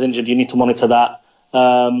 Fraser's injured. You need to monitor that.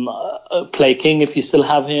 Play King if you still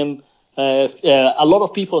have him. A lot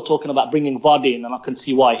of people are talking about bringing Vardy in, and I can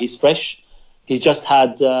see why. He's fresh. He's just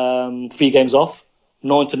had 3 games off,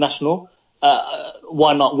 no international.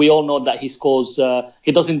 Why not? We all know that he scores.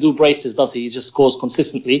 He doesn't do braces, does he? He just scores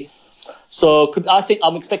consistently. So I think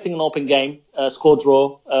I'm expecting an open game, score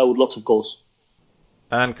draw with lots of goals.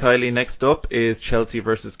 And Kylie, next up is Chelsea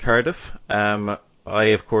versus Cardiff. I,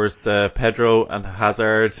 of course, Pedro and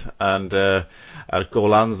Hazard and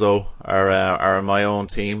Golonzo are in my own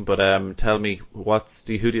team. But tell me, who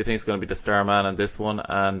do you think is going to be the star man in this one?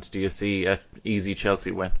 And do you see an easy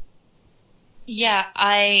Chelsea win? Yeah,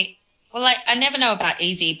 I never know about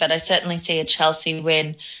easy, but I certainly see a Chelsea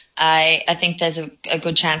win. I think there's a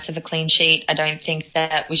good chance of a clean sheet. I don't think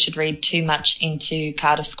that we should read too much into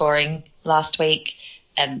Cardiff scoring last week.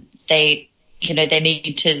 They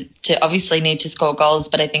need to score goals,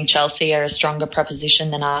 but I think Chelsea are a stronger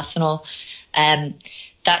proposition than Arsenal.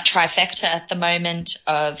 That trifecta at the moment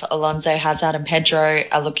of Alonso, Hazard and Pedro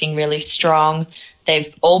are looking really strong.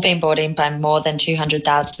 They've all been bought in by more than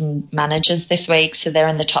 200,000 managers this week, so they're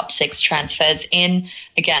in the top 6 transfers in.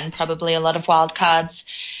 Again, probably a lot of wild cards.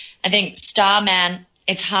 I think star man,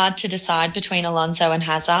 it's hard to decide between Alonso and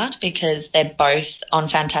Hazard because they're both on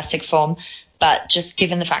fantastic form. But just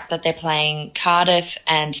given the fact that they're playing Cardiff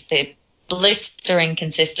and the blistering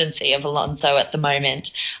consistency of Alonso at the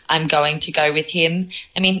moment, I'm going to go with him.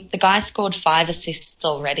 I mean, the guy scored 5 assists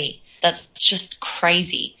already. That's just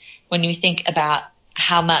crazy when you think about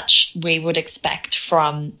how much we would expect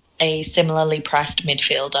from a similarly priced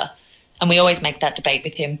midfielder. And we always make that debate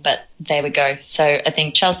with him, but there we go. So I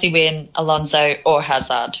think Chelsea win, Alonso or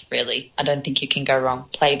Hazard, really. I don't think you can go wrong.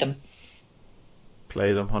 Play them.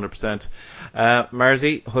 Play them 100%.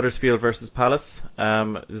 Marzi, Huddersfield versus Palace.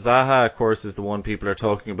 Zaha, of course, is the one people are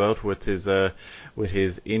talking about with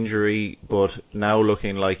his injury, but now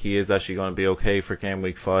looking like he is actually going to be okay for game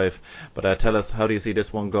week 5. But tell us, how do you see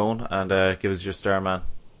this one going? And give us your star man.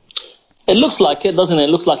 It looks like it, doesn't it?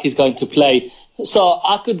 It looks like he's going to play. So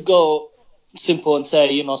I could go simple and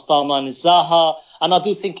say, star man is Zaha. And I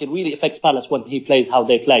do think it really affects Palace when he plays how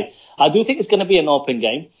they play. I do think it's going to be an open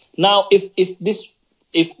game. Now, if this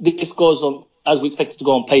goes on as we expect it to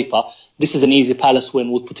go on paper, this is an easy Palace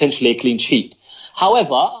win with potentially a clean sheet.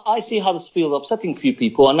 However, I see Huddersfield upsetting a few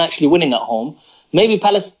people and actually winning at home. Maybe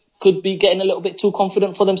Palace could be getting a little bit too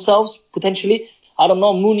confident for themselves, potentially. I don't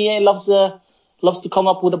know. Mounier loves to come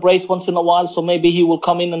up with a brace once in a while, so maybe he will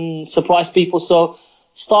come in and surprise people. So,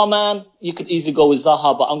 star man, you could easily go with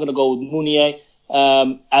Zaha, but I'm going to go with Mounier.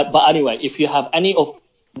 But anyway, if you have any of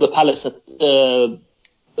the Palace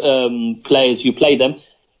players, you play them,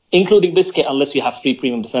 including Biscuit, unless you have 3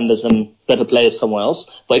 premium defenders and better players somewhere else.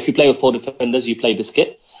 But if you play with 4 defenders, you play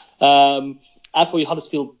Biscuit. As for your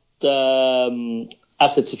Huddersfield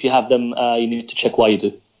assets, if you have them, you need to check why you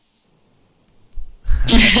do.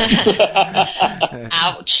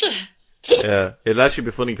 Ouch. Yeah, it'll actually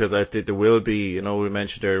be funny because there will be, we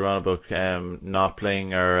mentioned earlier on about not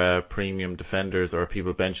playing our premium defenders or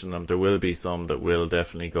people benching them. There will be some that will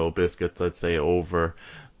definitely go Biscuits, I'd say, over,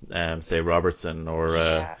 say, Robertson or,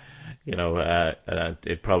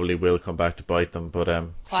 it probably will come back to bite them. But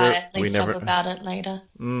quietly we never about it later.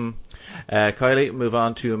 Kylie, move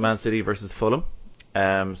on to Man City versus Fulham.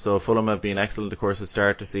 So Fulham have been excellent, of course, to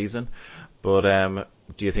start the season. But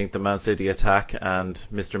do you think the Man City attack and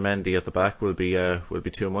Mr. Mendy at the back will be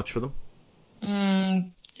too much for them?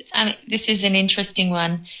 This is an interesting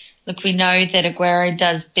one. Look, we know that Aguero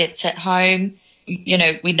does bits at home.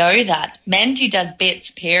 we know that. Mendy does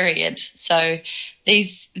bits, period. So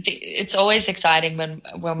it's always exciting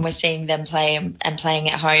when we're seeing them play and playing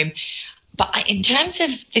at home. But in terms of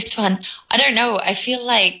this one, I don't know. I feel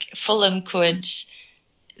like Fulham could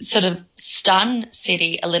sort of stun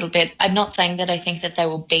City a little bit. I'm not saying that I think that they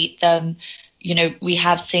will beat them. We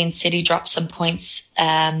have seen City drop some points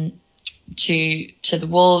to the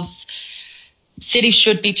Wolves. City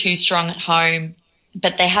should be too strong at home,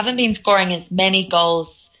 but they haven't been scoring as many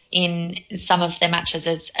goals in some of their matches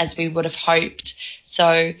as we would have hoped.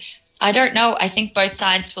 So I don't know. I think both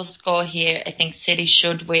sides will score here. I think City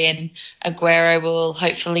should win. Aguero will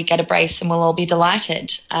hopefully get a brace and we'll all be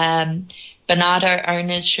delighted. Bernardo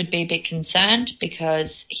owners should be a bit concerned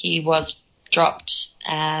because he was dropped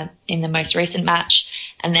in the most recent match.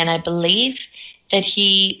 And then I believe that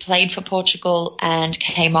he played for Portugal and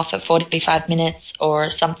came off at 45 minutes or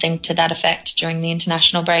something to that effect during the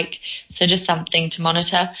international break. So just something to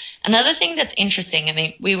monitor. Another thing that's interesting, I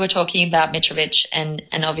mean, we were talking about Mitrovic and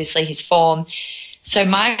obviously his form. So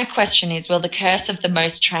my question is, will the curse of the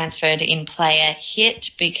most transferred in player hit?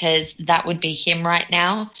 Because that would be him right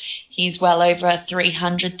now. He's well over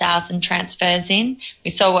 300,000 transfers in.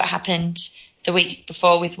 We saw what happened the week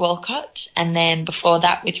before with Walcott and then before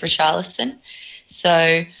that with Richarlison.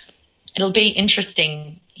 So it'll be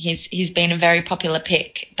interesting. He's been a very popular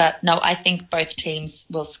pick. But no, I think both teams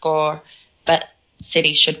will score, but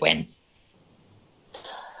City should win.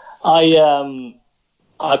 I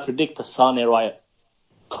predict a Sane riot.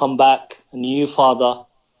 Come back, a new father,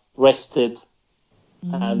 rested,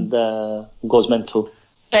 and goes mental.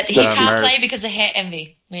 But he can't play because of hair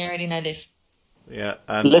envy. We already know this. Yeah,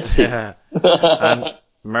 and let's see. And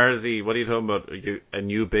Mersey, what are you talking about? A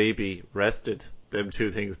new baby rested. Them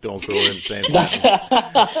two things don't go in the same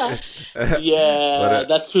sentence.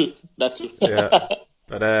 That's true. That's true. Yeah.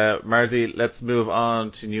 But Mersey, let's move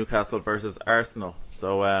on to Newcastle versus Arsenal.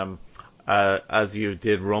 So as you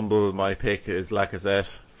did rumble, my pick is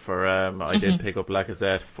Lacazette for I did pick up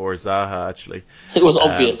Lacazette for Zaha actually. It was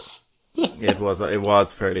obvious. It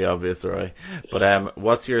was fairly obvious, right? But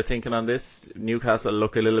what's your thinking on this? Newcastle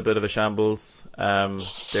look a little bit of a shambles.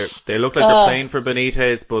 They look like they're playing for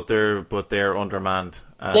Benitez, but they're undermanned.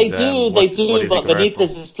 And, they do. But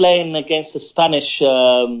Benitez is playing against the Spanish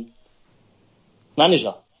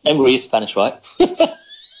manager. Emery is Spanish, right?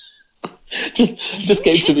 just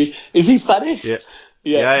came to me. Is he Spanish? Yeah.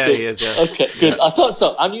 Yeah, he is, yeah. Okay, good. Yeah. I thought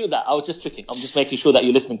so. I knew that. I was just tricking. I'm just making sure that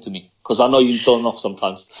you're listening to me because I know you don't off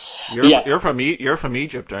sometimes. You're from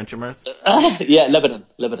Egypt, aren't you, Mers? Yeah, Lebanon.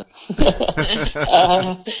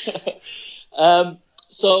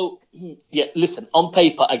 So, listen. On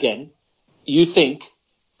paper, again, you think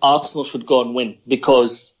Arsenal should go and win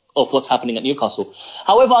because of what's happening at Newcastle.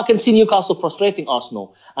 However, I can see Newcastle frustrating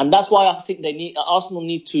Arsenal, and that's why I think Arsenal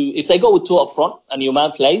need to, if they go with two up front and your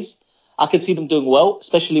man plays, I can see them doing well,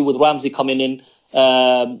 especially with Ramsey coming in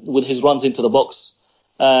with his runs into the box.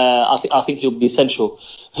 I think he'll be essential.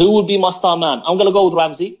 Who would be my star man? I'm going to go with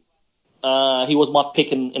Ramsey. He was my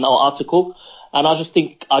pick in our article. And I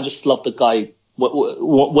just love the guy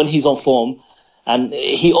when he's on form. And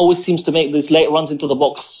he always seems to make these late runs into the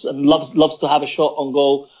box and loves to have a shot on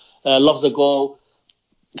goal, loves a goal.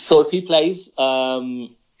 So if he plays, I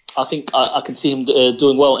think I can see him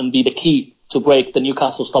doing well and be the key to break the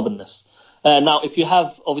Newcastle stubbornness. Now, if you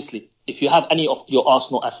have any of your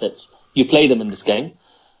Arsenal assets, you play them in this game.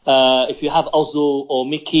 If you have Ozil or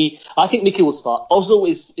Mickey, I think Mickey will start. Ozil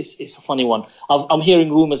is a funny one. I'm hearing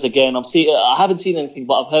rumours again. I haven't seen anything,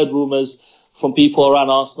 but I've heard rumours from people around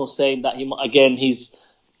Arsenal saying that he's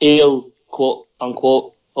ill, quote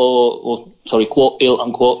unquote, quote ill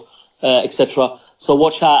unquote, etc. So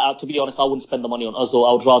watch out. To be honest, I wouldn't spend the money on Ozil.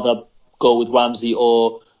 I would rather go with Ramsey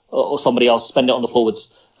or somebody else. Spend it on the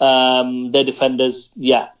forwards. Their defenders,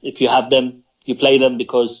 if you have them, you play them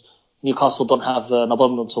because Newcastle don't have an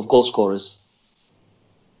abundance of goal scorers.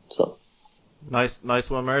 So nice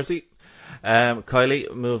one, Mersey.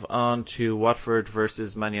 Kylie, move on to Watford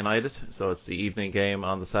versus Man United. So it's the evening game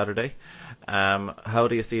on the Saturday. How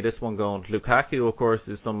do you see this one going? Lukaku, of course,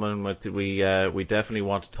 is someone we definitely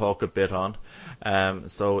want to talk a bit on.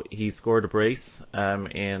 So he scored a brace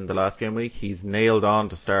in the last game week. He's nailed on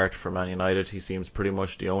to start for Man United. He seems pretty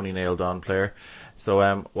much the only nailed on player.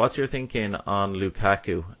 So what's your thinking on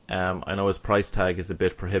Lukaku? I know his price tag is a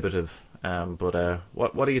bit prohibitive. But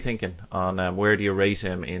what are you thinking on where do you rate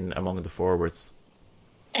him in among the forwards?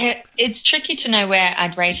 It's tricky to know where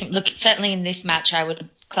I'd rate him. Look, certainly in this match, I would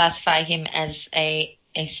classify him as a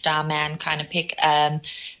a star man kind of pick.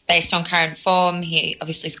 Based on current form, he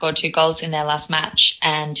obviously scored 2 goals in their last match,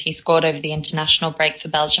 and he scored over the international break for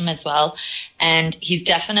Belgium as well. And he's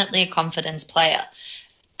definitely a confidence player.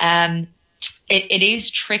 It is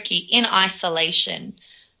tricky in isolation.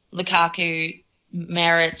 Lukaku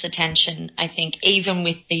merits attention, I think, even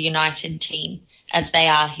with the United team as they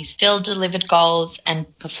are. He still delivered goals and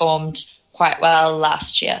performed quite well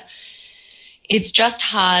last year. It's just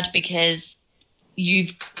hard because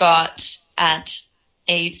you've got at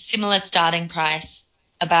a similar starting price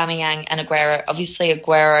Aubameyang and Aguero. Obviously,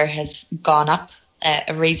 Aguero has gone up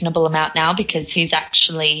a reasonable amount now because he's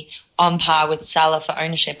actually on par with Salah for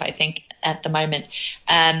ownership, I think, at the moment.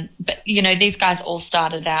 But, you know, these guys all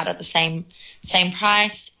started out at the same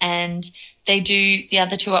price, and the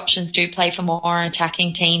other 2 options do play for more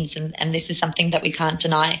attacking teams, and this is something that we can't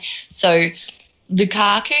deny. So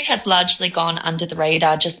Lukaku has largely gone under the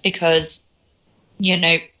radar just because, you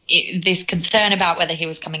know, this concern about whether he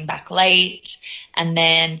was coming back late, and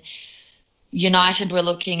then United were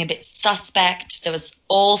looking a bit suspect. There was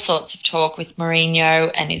all sorts of talk with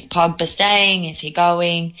Mourinho, and is Pogba staying? Is he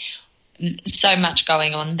going? So much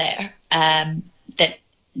going on there that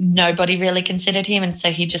nobody really considered him, and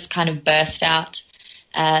so he just kind of burst out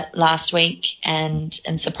last week and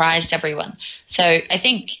surprised everyone. So I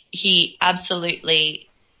think he absolutely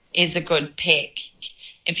is a good pick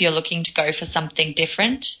if you're looking to go for something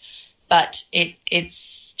different, but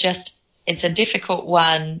it's a difficult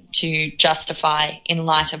one to justify in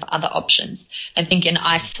light of other options. I think in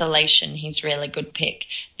isolation he's a really good pick.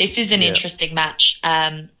 This is an interesting match.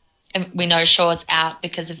 And we know Shaw's out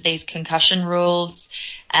because of these concussion rules.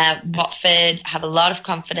 Watford have a lot of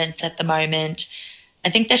confidence at the moment. I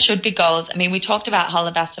think there should be goals. I mean, we talked about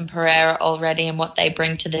Holebas and Pereira already and what they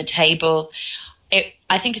bring to the table.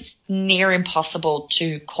 I think it's near impossible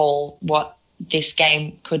to call what this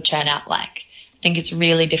game could turn out like. I think it's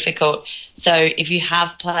really difficult. So if you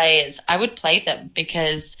have players, I would play them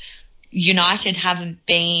because United haven't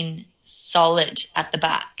been solid at the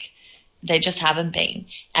back. They just haven't been.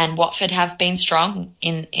 And Watford have been strong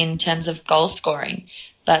in terms of goal scoring.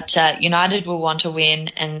 But United will want to win,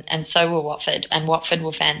 and so will Watford. And Watford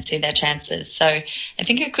will fancy their chances. So I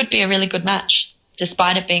think it could be a really good match,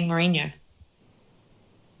 despite it being Mourinho.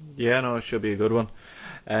 Yeah, no, it should be a good one.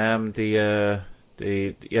 I've seen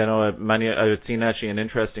actually an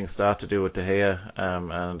interesting stat to do with De Gea,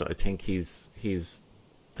 and I think he's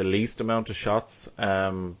the least amount of shots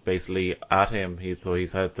basically at him.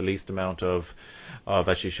 He's had the least amount of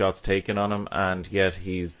actually shots taken on him, and yet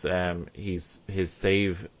he's his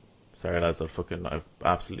save. Sorry lads, I've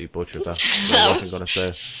absolutely butchered that. I wasn't going to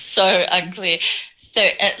say. So unclear. So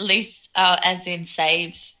at least as in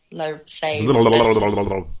saves, low saves.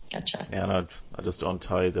 Gotcha. Yeah, no, I just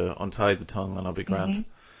untie the tongue and I'll be grand. Mm-hmm.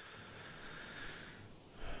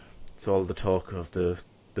 It's all the talk of the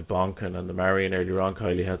bonking and the marrying earlier on,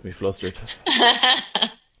 Kylie, has me flustered.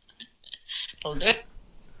 Will do.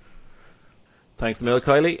 Thanks a mil,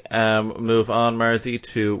 Kylie. Move on, Marzi,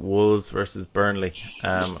 to Wolves versus Burnley.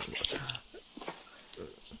 Are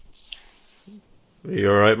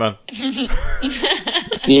you alright, man?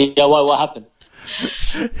 Yeah, what happened?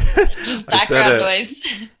 Just background noise.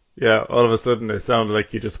 Yeah, all of a sudden it sounded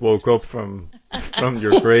like you just woke up from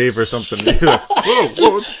your grave or something.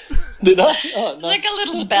 Whoa. Did I? Oh, no. It's like a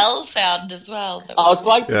little bell sound as well. I was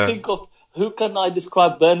trying to think of who can I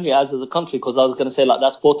describe Burnley as a country, because I was going to say like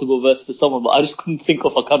that's Portugal versus someone, but I just couldn't think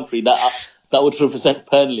of a country that would represent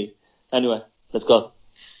Burnley. Anyway, let's go.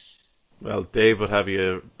 Well, Dave would have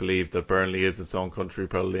you believe that Burnley is its own country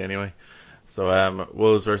probably anyway. So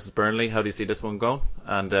Wolves versus Burnley, how do you see this one going?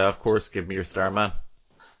 And of course, give me your star man.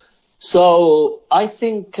 So I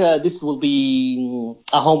think this will be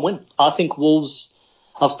a home win. I think Wolves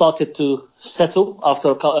have started to settle after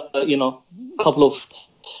a couple of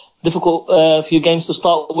difficult few games to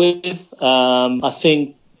start with. I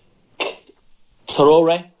think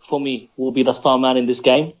Traore, for me, will be the star man in this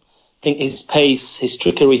game. I think his pace, his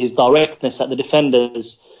trickery, his directness at the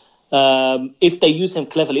defenders, if they use him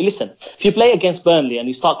cleverly. Listen, if you play against Burnley and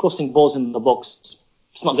you start crossing balls in the box,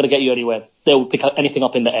 it's not going to get you anywhere. They will pick anything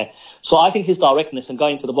up in the air. So I think his directness and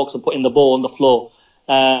going to the box and putting the ball on the floor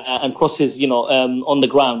and crosses, on the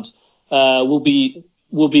ground will be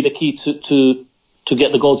the key to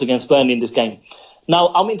get the goals against Burnley in this game. Now,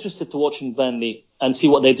 I'm interested to watching Burnley and see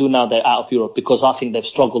what they do now they're out of Europe, because I think they've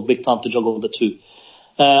struggled big time to juggle the two.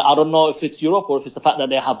 I don't know if it's Europe or if it's the fact that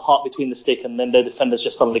they have heart between the stick and then their defenders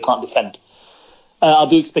just suddenly can't defend. I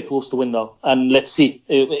do expect Wolves to win though, and let's see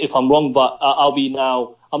if I'm wrong. But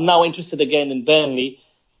I'm now interested again in Burnley,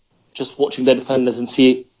 just watching their defenders and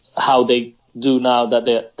see how they do now that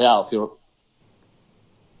they're out of Europe.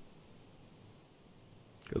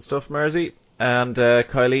 Good stuff, Mersey. And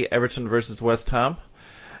Kylie, Everton versus West Ham.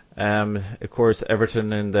 Of course,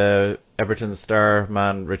 Everton star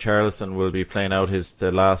man Richarlison will be playing out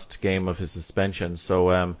the last game of his suspension.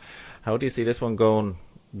 So, how do you see this one going?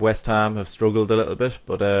 West Ham have struggled a little bit,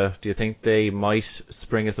 but do you think they might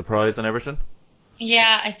spring a surprise on Everton?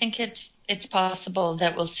 Yeah, I think it's possible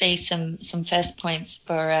that we'll see some first points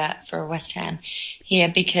for West Ham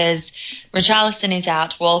here, because Richarlison is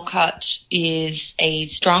out. Walcott is a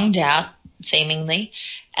strong doubt, seemingly.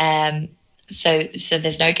 So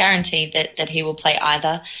there's no guarantee that he will play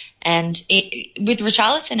either. And with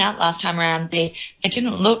Richarlison out last time around, they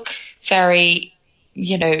didn't look very,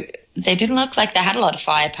 they didn't look like they had a lot of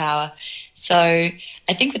firepower. So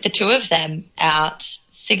I think with the two of them out,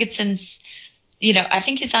 Sigurdsson's, I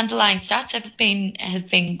think his underlying stats have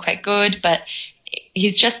been quite good, but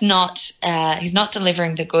he's just not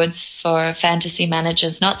delivering the goods for fantasy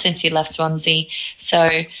managers, not since he left Swansea. So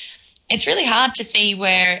it's really hard to see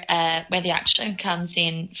where the action comes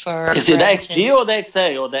in for. Is it the XG or the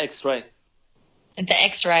XA or the X-ray? The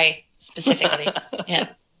X-ray specifically, yeah.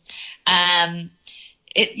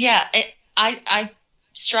 I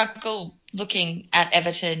struggle looking at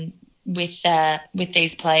Everton with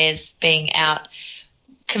these players being out.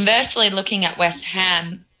 Conversely, looking at West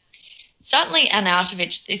Ham, certainly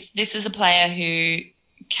Arnautovic, this is a player who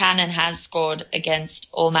can and has scored against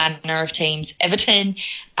all manner of teams. Everton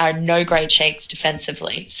are no great shakes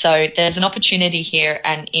defensively, so there's an opportunity here,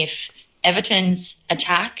 and if Everton's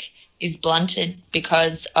attack is blunted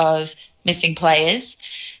because of missing players,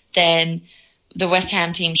 then the West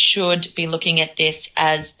Ham team should be looking at this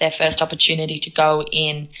as their first opportunity to go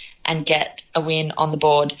in and get a win on the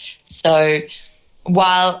board. So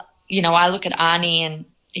while, I look at Arnie and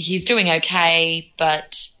he's doing okay,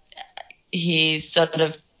 but he's sort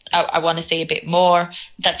of, I want to see a bit more.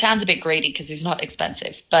 That sounds a bit greedy because he's not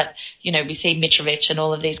expensive, but, we see Mitrovic and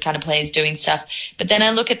all of these kind of players doing stuff. But then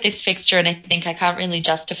I look at this fixture and I think I can't really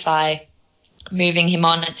justify moving him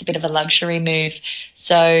on. It's a bit of a luxury move.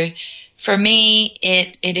 So for me,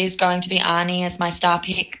 it is going to be Arnie as my star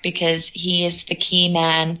pick because he is the key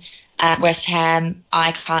man at West Ham.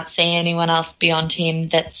 I can't see anyone else beyond him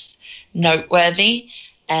that's noteworthy.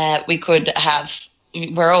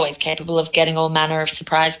 We're always capable of getting all manner of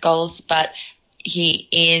surprise goals, but he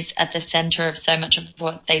is at the centre of so much of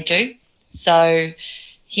what they do. So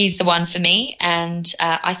he's the one for me, and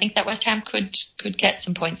I think that West Ham could get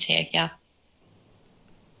some points here, yeah.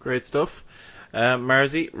 Great stuff.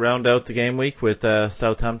 Marzi, round out the game week with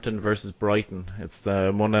Southampton versus Brighton. It's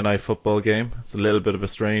the Monday night football game. It's a little bit of a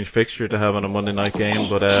strange fixture to have on a Monday night game,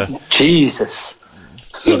 but Jesus.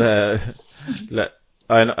 But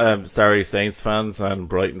I'm sorry, Saints fans and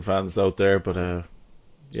Brighton fans out there, but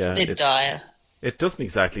yeah, it's dire. It doesn't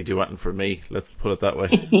exactly do anything for me. Let's put it that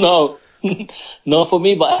way. No, for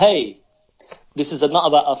me. But hey, this is not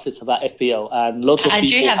about us. It's about FPL, and lots of people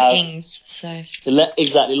do have Ings, so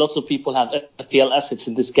exactly. Lots of people have FPL assets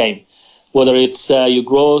in this game, whether it's your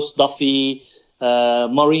Gross, Duffy,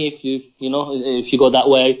 Murray, if you go that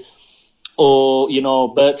way, or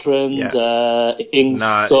Bertrand, Ings.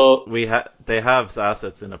 Nah, so they have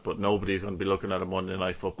assets in it, but nobody's going to be looking at a Monday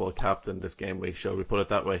Night Football captain this game week. Shall we put it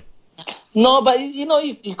that way? No, but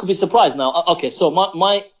you could be surprised now. Okay, so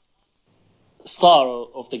my star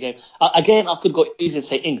of the game again, I could go easy and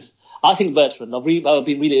say Ings. I think Bertrand. I've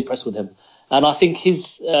been really impressed with him, and I think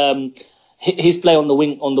his play on the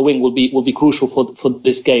wing will be crucial for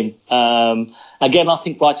this game. Again, I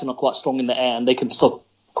think Brighton are quite strong in the air and they can stop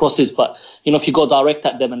crosses, but if you go direct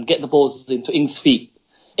at them and get the balls into Ings' feet,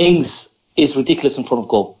 Ings is ridiculous in front of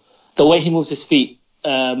goal. The way he moves his feet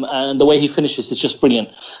and the way he finishes is just brilliant.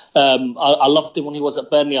 I loved him when he was at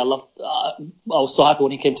Burnley. I was so happy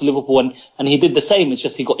when he came to Liverpool, and he did the same. It's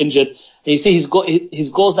just he got injured. And you see his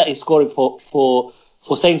goals that he's scoring for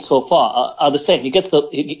Saints so far are the same. He gets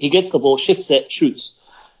the ball, shifts it, shoots,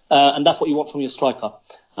 and that's what you want from your striker.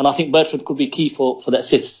 And I think Bertrand could be key for the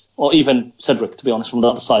assists, or even Cedric, to be honest, from the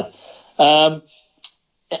other side.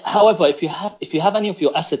 However, if you have any of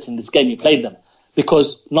your assets in this game, you played them,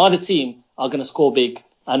 because neither team are going to score big.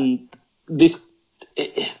 And this,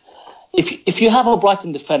 if you have a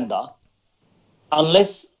Brighton defender,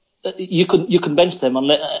 unless you can bench them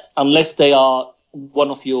unless they are one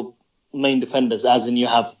of your main defenders, as in you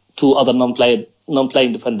have two other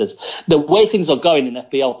non-playing defenders. The way things are going in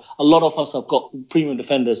FPL, a lot of us have got premium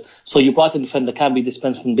defenders, so your Brighton defender can be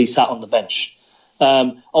dispensed and be sat on the bench.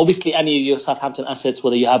 Obviously, any of your Southampton assets,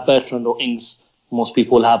 whether you have Bertrand or Ings, most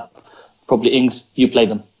people have probably Ings, you play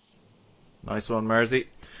them. Nice one, Marzi.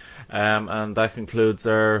 And that concludes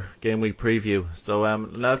our game week preview. So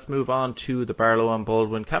let's move on to the Barlow and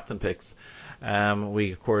Baldwin captain picks.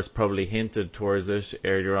 We, of course, probably hinted towards it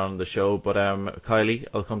earlier on in the show, but Kylie,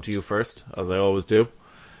 I'll come to you first, as I always do,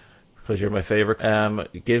 because you're my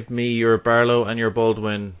favourite. Give me your Barlow and your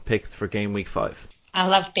Baldwin picks for game week 5. I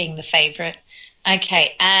love being the favourite.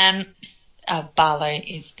 Okay, Barlow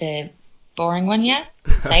is the boring one, yeah?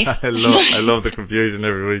 I love the confusion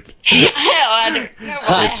every week. I don't know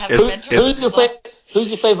why I have a mental Who's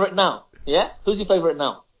your favourite now? Yeah? Who's your favourite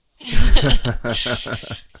now?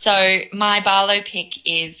 So my Barlow pick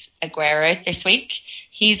is Aguero this week.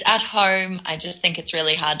 He's at home. I just think it's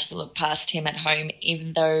really hard to look past him at home,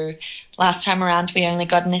 even though last time around we only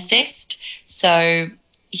got an assist. So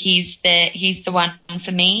he's the one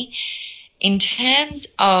for me. In terms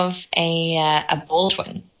of a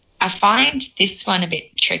Baldwin, I find this one a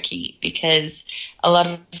bit tricky because a lot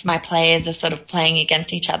of my players are sort of playing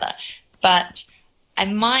against each other. But I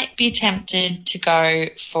might be tempted to go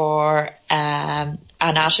for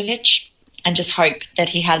Arnautovic and just hope that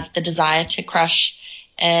he has the desire to crush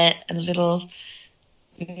a little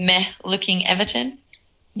meh-looking Everton.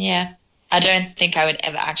 Yeah, I don't think I would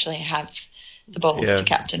ever actually have the balls to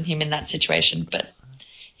captain him in that situation, but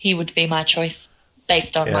he would be my choice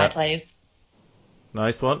based on my players.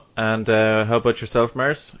 Nice one. And how about yourself,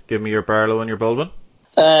 Mars? Give me your Barlow and your Baldwin.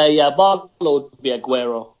 Barlow would be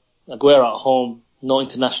Aguero. Aguero at home. No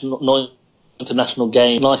international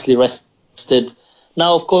game. Nicely rested.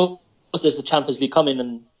 Now, of course, there's the Champions League coming,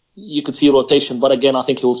 and you could see a rotation. But again, I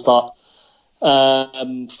think he will start.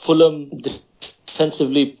 Fulham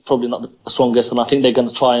defensively probably not the strongest, and I think they're going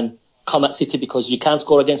to try and come at City because you can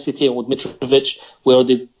score against City, and with Mitrovic, we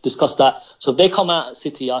already discussed that. So if they come out at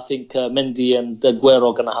City, I think Mendy and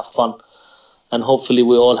Aguero are going to have fun, and hopefully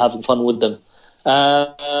we're all having fun with them.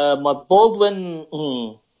 My Baldwin,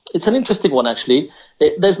 it's an interesting one actually.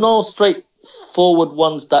 There's no straightforward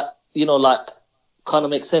ones that kind of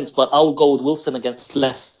make sense, but I'll go with Wilson against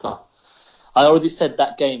Leicester. I already said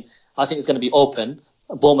that game I think it's going to be open.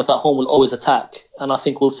 Bournemouth at home will always attack, and I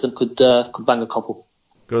think Wilson could bang a couple.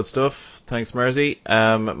 Good stuff. Thanks, Mersey.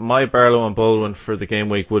 My Barlow and Baldwin for the game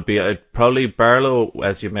week would be probably Barlow,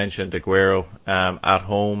 as you mentioned, Aguero at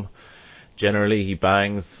home. Generally, he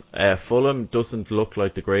bangs. Fulham doesn't look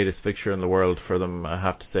like the greatest fixture in the world for them, I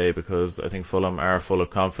have to say, because I think Fulham are full of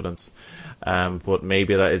confidence. But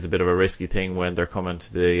maybe that is a bit of a risky thing when they're coming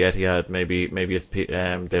to the Etihad. Maybe it's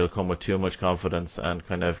they'll come with too much confidence and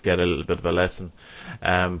kind of get a little bit of a lesson.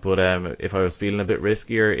 But if I was feeling a bit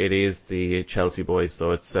riskier, it is the Chelsea boys.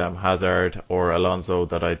 So it's Hazard or Alonso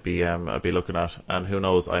that I'd be looking at. And who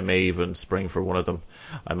knows, I may even spring for one of them.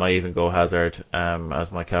 I might even go Hazard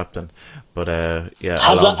as my captain. But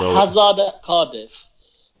Alonso. Hazard at Cardiff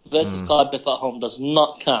versus Cardiff at home does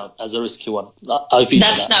not count as a risky one. I veto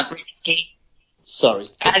That's not risky. Sorry.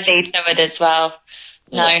 I veto it as well.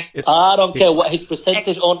 No. I don't care what his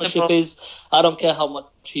percentage ownership is. I don't care how much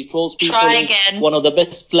he trolls people. Try again. One of the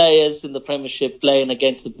best players in the Premiership playing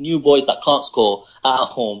against the new boys that can't score at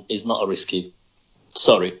home is not a risky.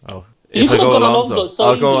 Sorry. Oh. If I go Alonso,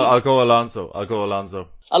 I'll go Alonso.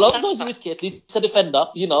 Alonso is risky, at least it's a defender,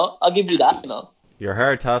 I'll give you that, You're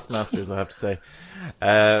hard taskmasters, I have to say.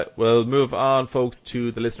 We'll move on, folks,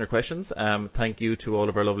 to the listener questions. Thank you to all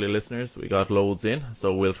of our lovely listeners. We got loads in,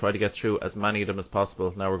 so we'll try to get through as many of them as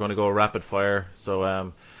possible. Now we're going to go rapid fire,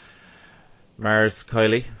 so Mars,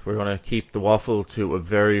 Kylie, we're going to keep the waffle to a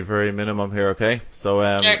very, very minimum here, okay? So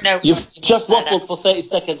no, you've just waffled for 30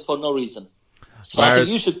 seconds for no reason. So Mars, I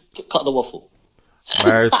think you should cut the waffle.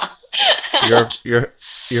 Mars,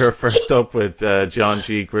 you're first up with John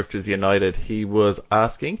G. Grifters United. He was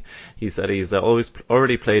asking, he said he's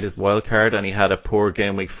already played his wild card and he had a poor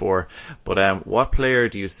game week 4. But what player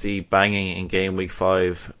do you see banging in game week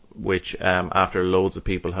 5, which after loads of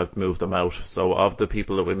people have moved them out? So of the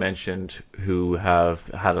people that we mentioned who have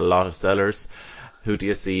had a lot of sellers, who do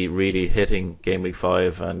you see really hitting game week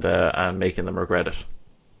 5 and making them regret it?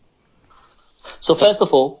 So first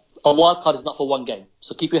of all, a wild card is not for one game.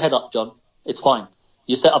 So keep your head up, John. It's fine.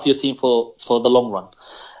 You set up your team for the long run.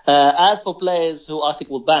 As for players who I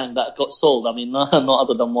think will bang that got sold, I mean, not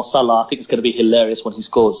other than Mo Salah, I think it's going to be hilarious when he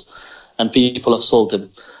scores, and people have sold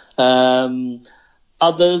him.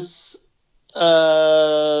 Others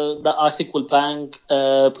that I think will bang,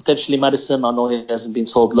 potentially Maddison. I know he hasn't been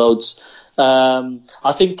sold loads.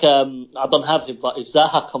 I think I don't have him, but if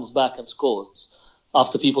Zaha comes back and scores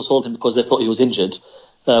after people sold him because they thought he was injured,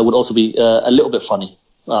 would also be a little bit funny,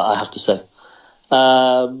 I have to say.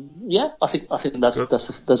 I think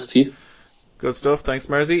that's a few. Good stuff. Thanks,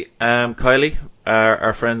 Mersey. Kylie,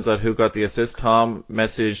 our friends at Who Got the Assist, Tom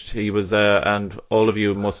messaged. He was, and all of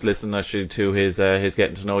you must listen actually to his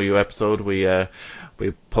Getting to Know You episode. We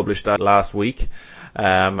published that last week.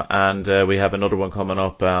 And we have another one coming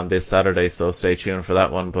up on this Saturday, so stay tuned for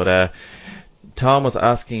that one. But Tom was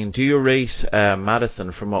asking, do you rate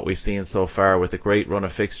Madison from what we've seen so far with a great run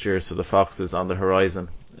of fixtures for the Foxes on the horizon?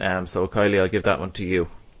 So Kylie, I'll give that one to you.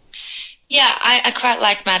 Yeah, I quite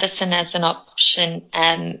like Madison as an option,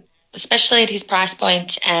 especially at his price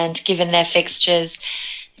point and given their fixtures.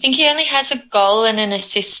 I think he only has a goal and an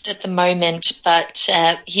assist at the moment, but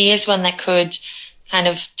he is one that could kind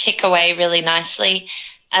of tick away really nicely.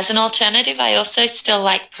 As an alternative, I also still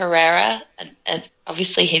like Pereira.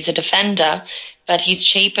 Obviously, he's a defender, but he's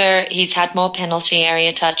cheaper. He's had more penalty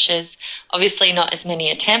area touches. Obviously, not as many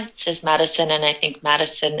attempts as Madison, and I think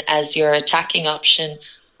Madison, as your attacking option,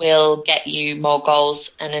 will get you more goals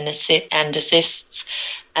and assists.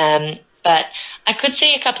 But I could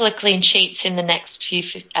see a couple of clean sheets in the next few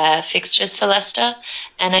fixtures for Leicester,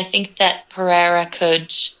 and I think that Pereira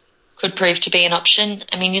could prove to be an option.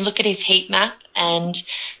 I mean, you look at his heat map and,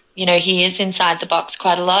 you know, he is inside the box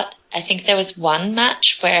quite a lot. I think there was one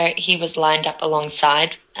match where he was lined up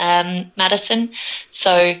alongside Madison.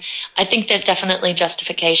 So I think there's definitely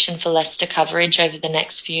justification for Leicester coverage over the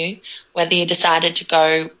next few, whether you decided to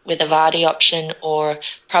go with a Vardy option or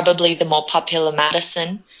probably the more popular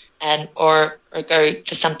Madison, or go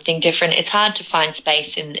for something different. It's hard to find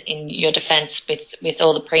space in your defence with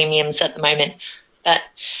all the premiums at the moment. But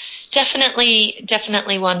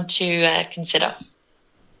definitely one to consider.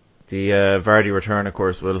 The Vardy return, of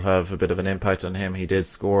course, will have a bit of an impact on him. He did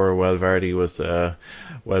score while Vardy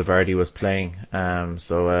was playing,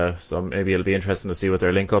 so maybe it'll be interesting to see what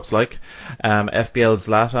their link-up's like. FBL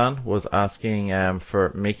Zlatan was asking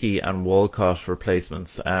for Mickey and Walcott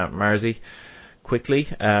replacements. Marzi, quickly,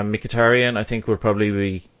 Mkhitaryan I think will probably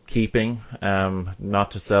be keeping,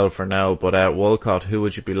 not to sell for now, but Walcott, who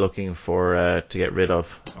would you be looking for to get rid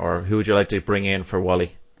of, or who would you like to bring in for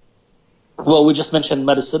Wally? Well, we just mentioned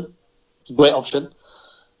Madison, great option,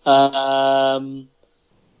 and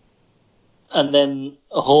then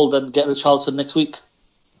hold and get Richarlison next week,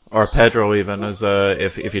 or Pedro even, as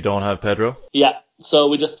if you don't have Pedro. Yeah, so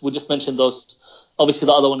we just mentioned those. Obviously,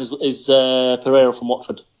 the other one is Pereira from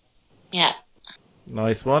Watford. Yeah.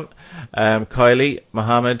 Nice one. Kylie,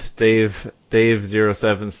 Mohammed,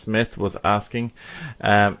 Dave07 Smith was asking,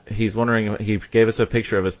 he's wondering, he gave us a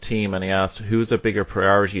picture of his team and he asked who's a bigger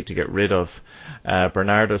priority to get rid of,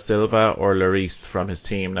 Bernardo Silva or Lloris from his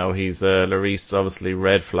team. Now he's Lloris obviously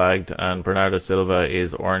red flagged and Bernardo Silva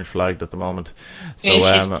is orange flagged at the moment. So who's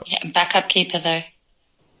his backup keeper though?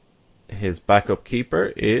 His backup keeper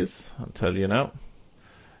is, I'll tell you now.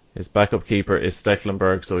 His backup keeper is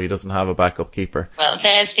Stecklenburg, so he doesn't have a backup keeper. Well,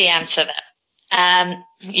 there's the answer there.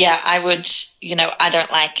 Yeah, I would, I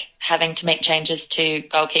don't like having to make changes to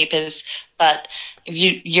goalkeepers, but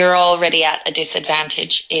you're already at a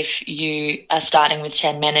disadvantage if you are starting with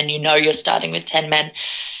 10 men and you're starting with 10 men.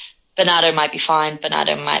 Bernardo might be fine,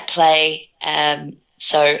 Bernardo might play,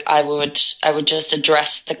 so I would just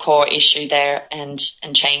address the core issue there and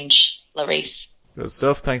change Lloris. Good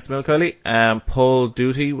stuff. Thanks, Kylie. Paul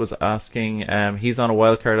Duty was asking, he's on a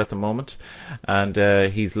wild card at the moment,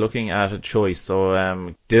 and he's looking at a choice. So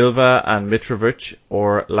Dilva and Mitrovic,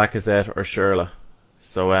 or Lacazette or Schürrle.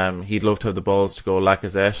 So he'd love to have the balls to go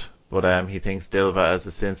Lacazette, but he thinks Dilva is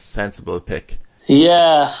a sensible pick.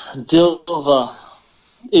 Yeah, Dilva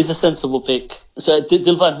is a sensible pick. So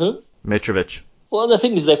Dilva and who? Mitrovic. Well, the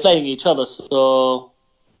thing is they're playing each other, so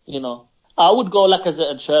I would go Lacazette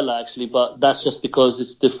and Schürrle actually, but that's just because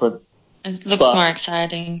it's different. It looks more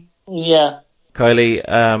exciting. Yeah. Kylie,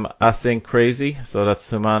 Async Crazy, so that's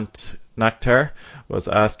Sumant Nakhtar, was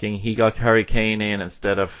asking, he got Harry Kane in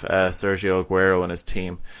instead of Sergio Aguero in his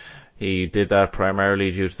team. He did that primarily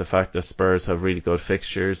due to the fact that Spurs have really good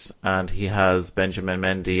fixtures, and he has Benjamin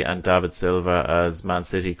Mendy and David Silva as Man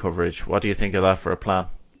City coverage. What do you think of that for a plan?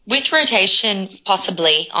 With rotation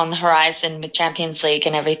possibly on the horizon with Champions League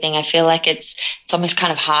and everything, I feel like it's almost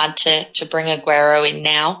kind of hard to bring Aguero in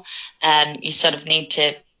now. You sort of need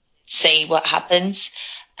to see what happens.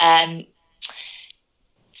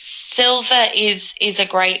 Silva is a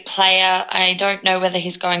great player. I don't know whether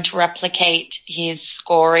he's going to replicate his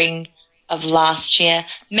scoring of last year.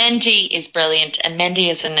 Mendy is brilliant, and Mendy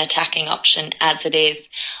is an attacking option as it is.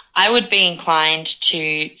 I would be inclined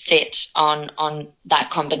to sit on that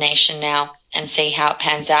combination now and see how it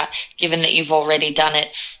pans out. Given that you've already done it,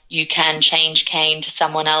 you can change Kane to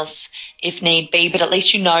someone else if need be, but at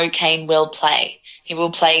least Kane will play. He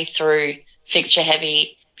will play through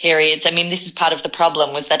fixture-heavy periods. I mean, this is part of the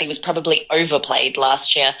problem, was that he was probably overplayed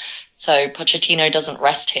last year, so Pochettino doesn't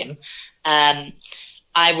rest him. I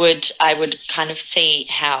would kind of see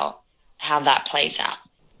how that plays out.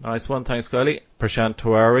 Nice one, thanks Kylie. Prashant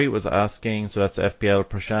Tiwari was asking, so that's FPL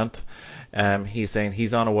Prashant. He's saying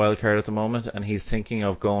he's on a wild card at the moment and he's thinking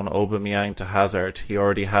of going Aubameyang to Hazard. He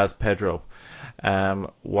already has Pedro.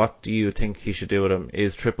 What do you think he should do with him?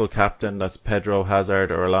 Is triple captain, that's Pedro,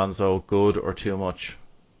 Hazard or Alonso, good or too much?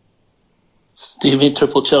 Do you mean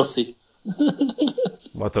triple Chelsea?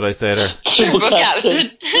 What did I say there? Triple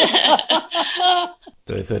captain.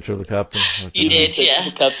 Did I say triple captain? Okay. You did, yeah.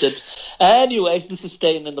 Triple captain. Anyways, this is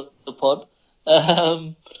staying in the pod.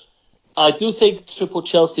 I do think triple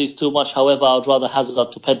Chelsea is too much. However, I'd rather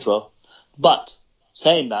Hazard to Pedro. But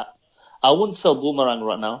saying that, I wouldn't sell Boomerang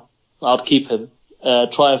right now. I'd keep him.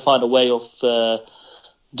 Try and find a way of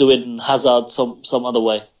doing Hazard some other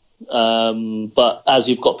way. But as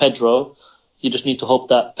you've got Pedro, you just need to hope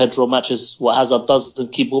that Pedro matches what Hazard does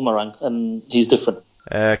and keep Boomerang, and he's different.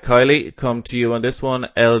 Kylie, come to you on this one.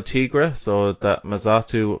 El Tigre, so that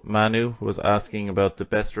Mazatu Manu was asking about the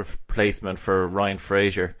best replacement for Ryan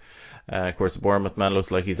Fraser. Of course, the Bournemouth man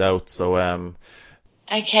looks like he's out, so...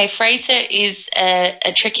 Okay, Fraser is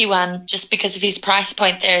a tricky one just because of his price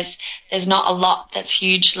point. There's not a lot that's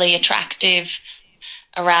hugely attractive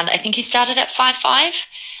around. I think he started at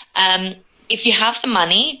 5.5. If you have the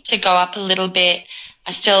money to go up a little bit,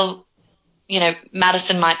 I still,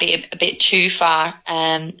 Maddison might be a bit too far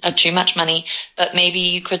or too much money, but maybe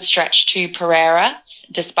you could stretch to Pereira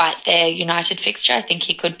despite their United fixture. I think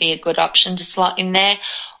he could be a good option to slot in there.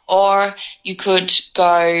 Or you could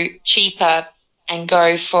go cheaper and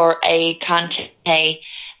go for a Kante,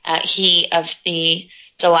 he of the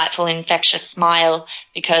delightful infectious smile,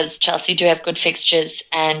 because Chelsea do have good fixtures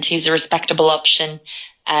and he's a respectable option.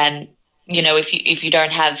 If you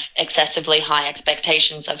don't have excessively high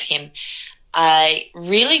expectations of him. I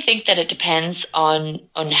really think that it depends on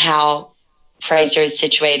how Fraser is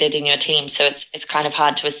situated in your team, so it's kind of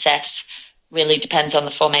hard to assess. Really depends on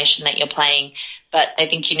the formation that you're playing, but I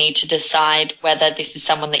think you need to decide whether this is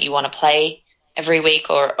someone that you want to play every week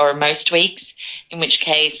or most weeks, in which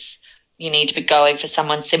case you need to be going for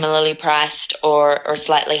someone similarly priced or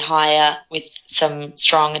slightly higher with some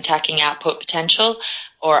strong attacking output potential,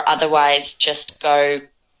 or otherwise just go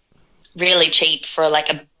really cheap for like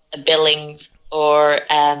a Billings or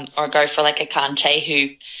go for like a Kante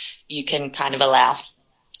who you can kind of allow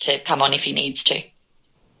to come on if he needs to.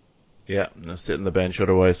 Yeah, sit on the bench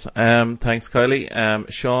otherwise. Thanks,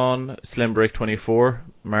 Kylie. Sean Slimbrick24,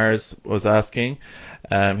 Mars was asking.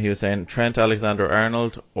 He was saying Trent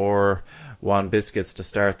Alexander-Arnold or Juan Biscuits to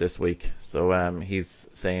start this week. So he's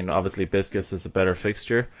saying obviously Biscuits is a better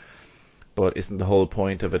fixture, but isn't the whole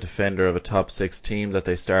point of a defender of a top 6 team that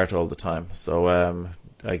they start all the time? So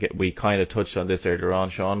we kind of touched on this earlier on,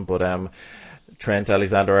 Sean, but Trent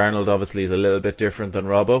Alexander-Arnold obviously is a little bit different than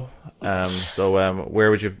Robbo. So where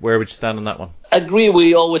would you stand on that one? I agree.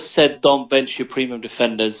 We always said don't bench your premium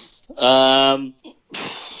defenders. I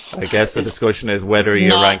guess the discussion is whether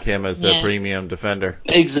you rank him as a premium defender.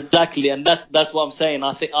 Exactly, and that's what I'm saying.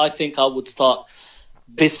 I think I would start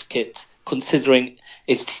Biscuit, considering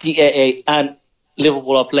it's TAA and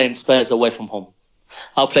Liverpool are playing Spurs away from home.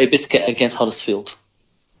 I'll play Biscuit against Huddersfield.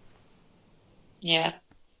 Yeah.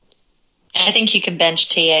 I think you can bench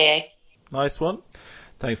TAA. Nice one.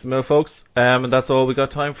 Thanks a million, folks. And that's all we got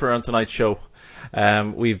time for on tonight's show.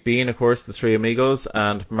 We've been, of course, the Three Amigos,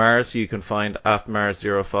 and Mars, who you can find at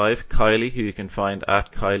Mars05, Kylie, who you can find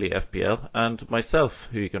at KylieFPL, and myself,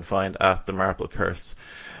 who you can find at The Marple Curse.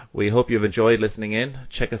 We hope you've enjoyed listening in.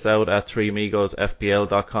 Check us out at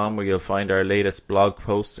 3amigosfpl.com, where you'll find our latest blog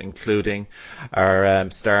posts, including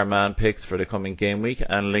our star man picks for the coming game week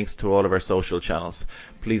and links to all of our social channels.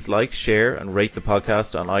 Please like, share and rate the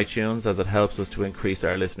podcast on iTunes, as it helps us to increase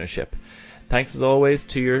our listenership. Thanks as always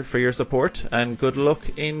for your support, and good luck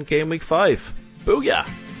in game week 5. Booyah!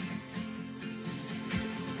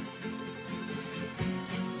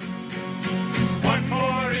 One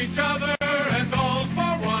for each other and all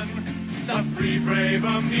for one. The three brave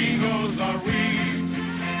amigos are we.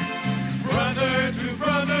 Brother to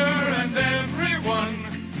brother and everyone,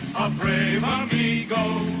 a brave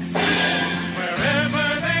amigo.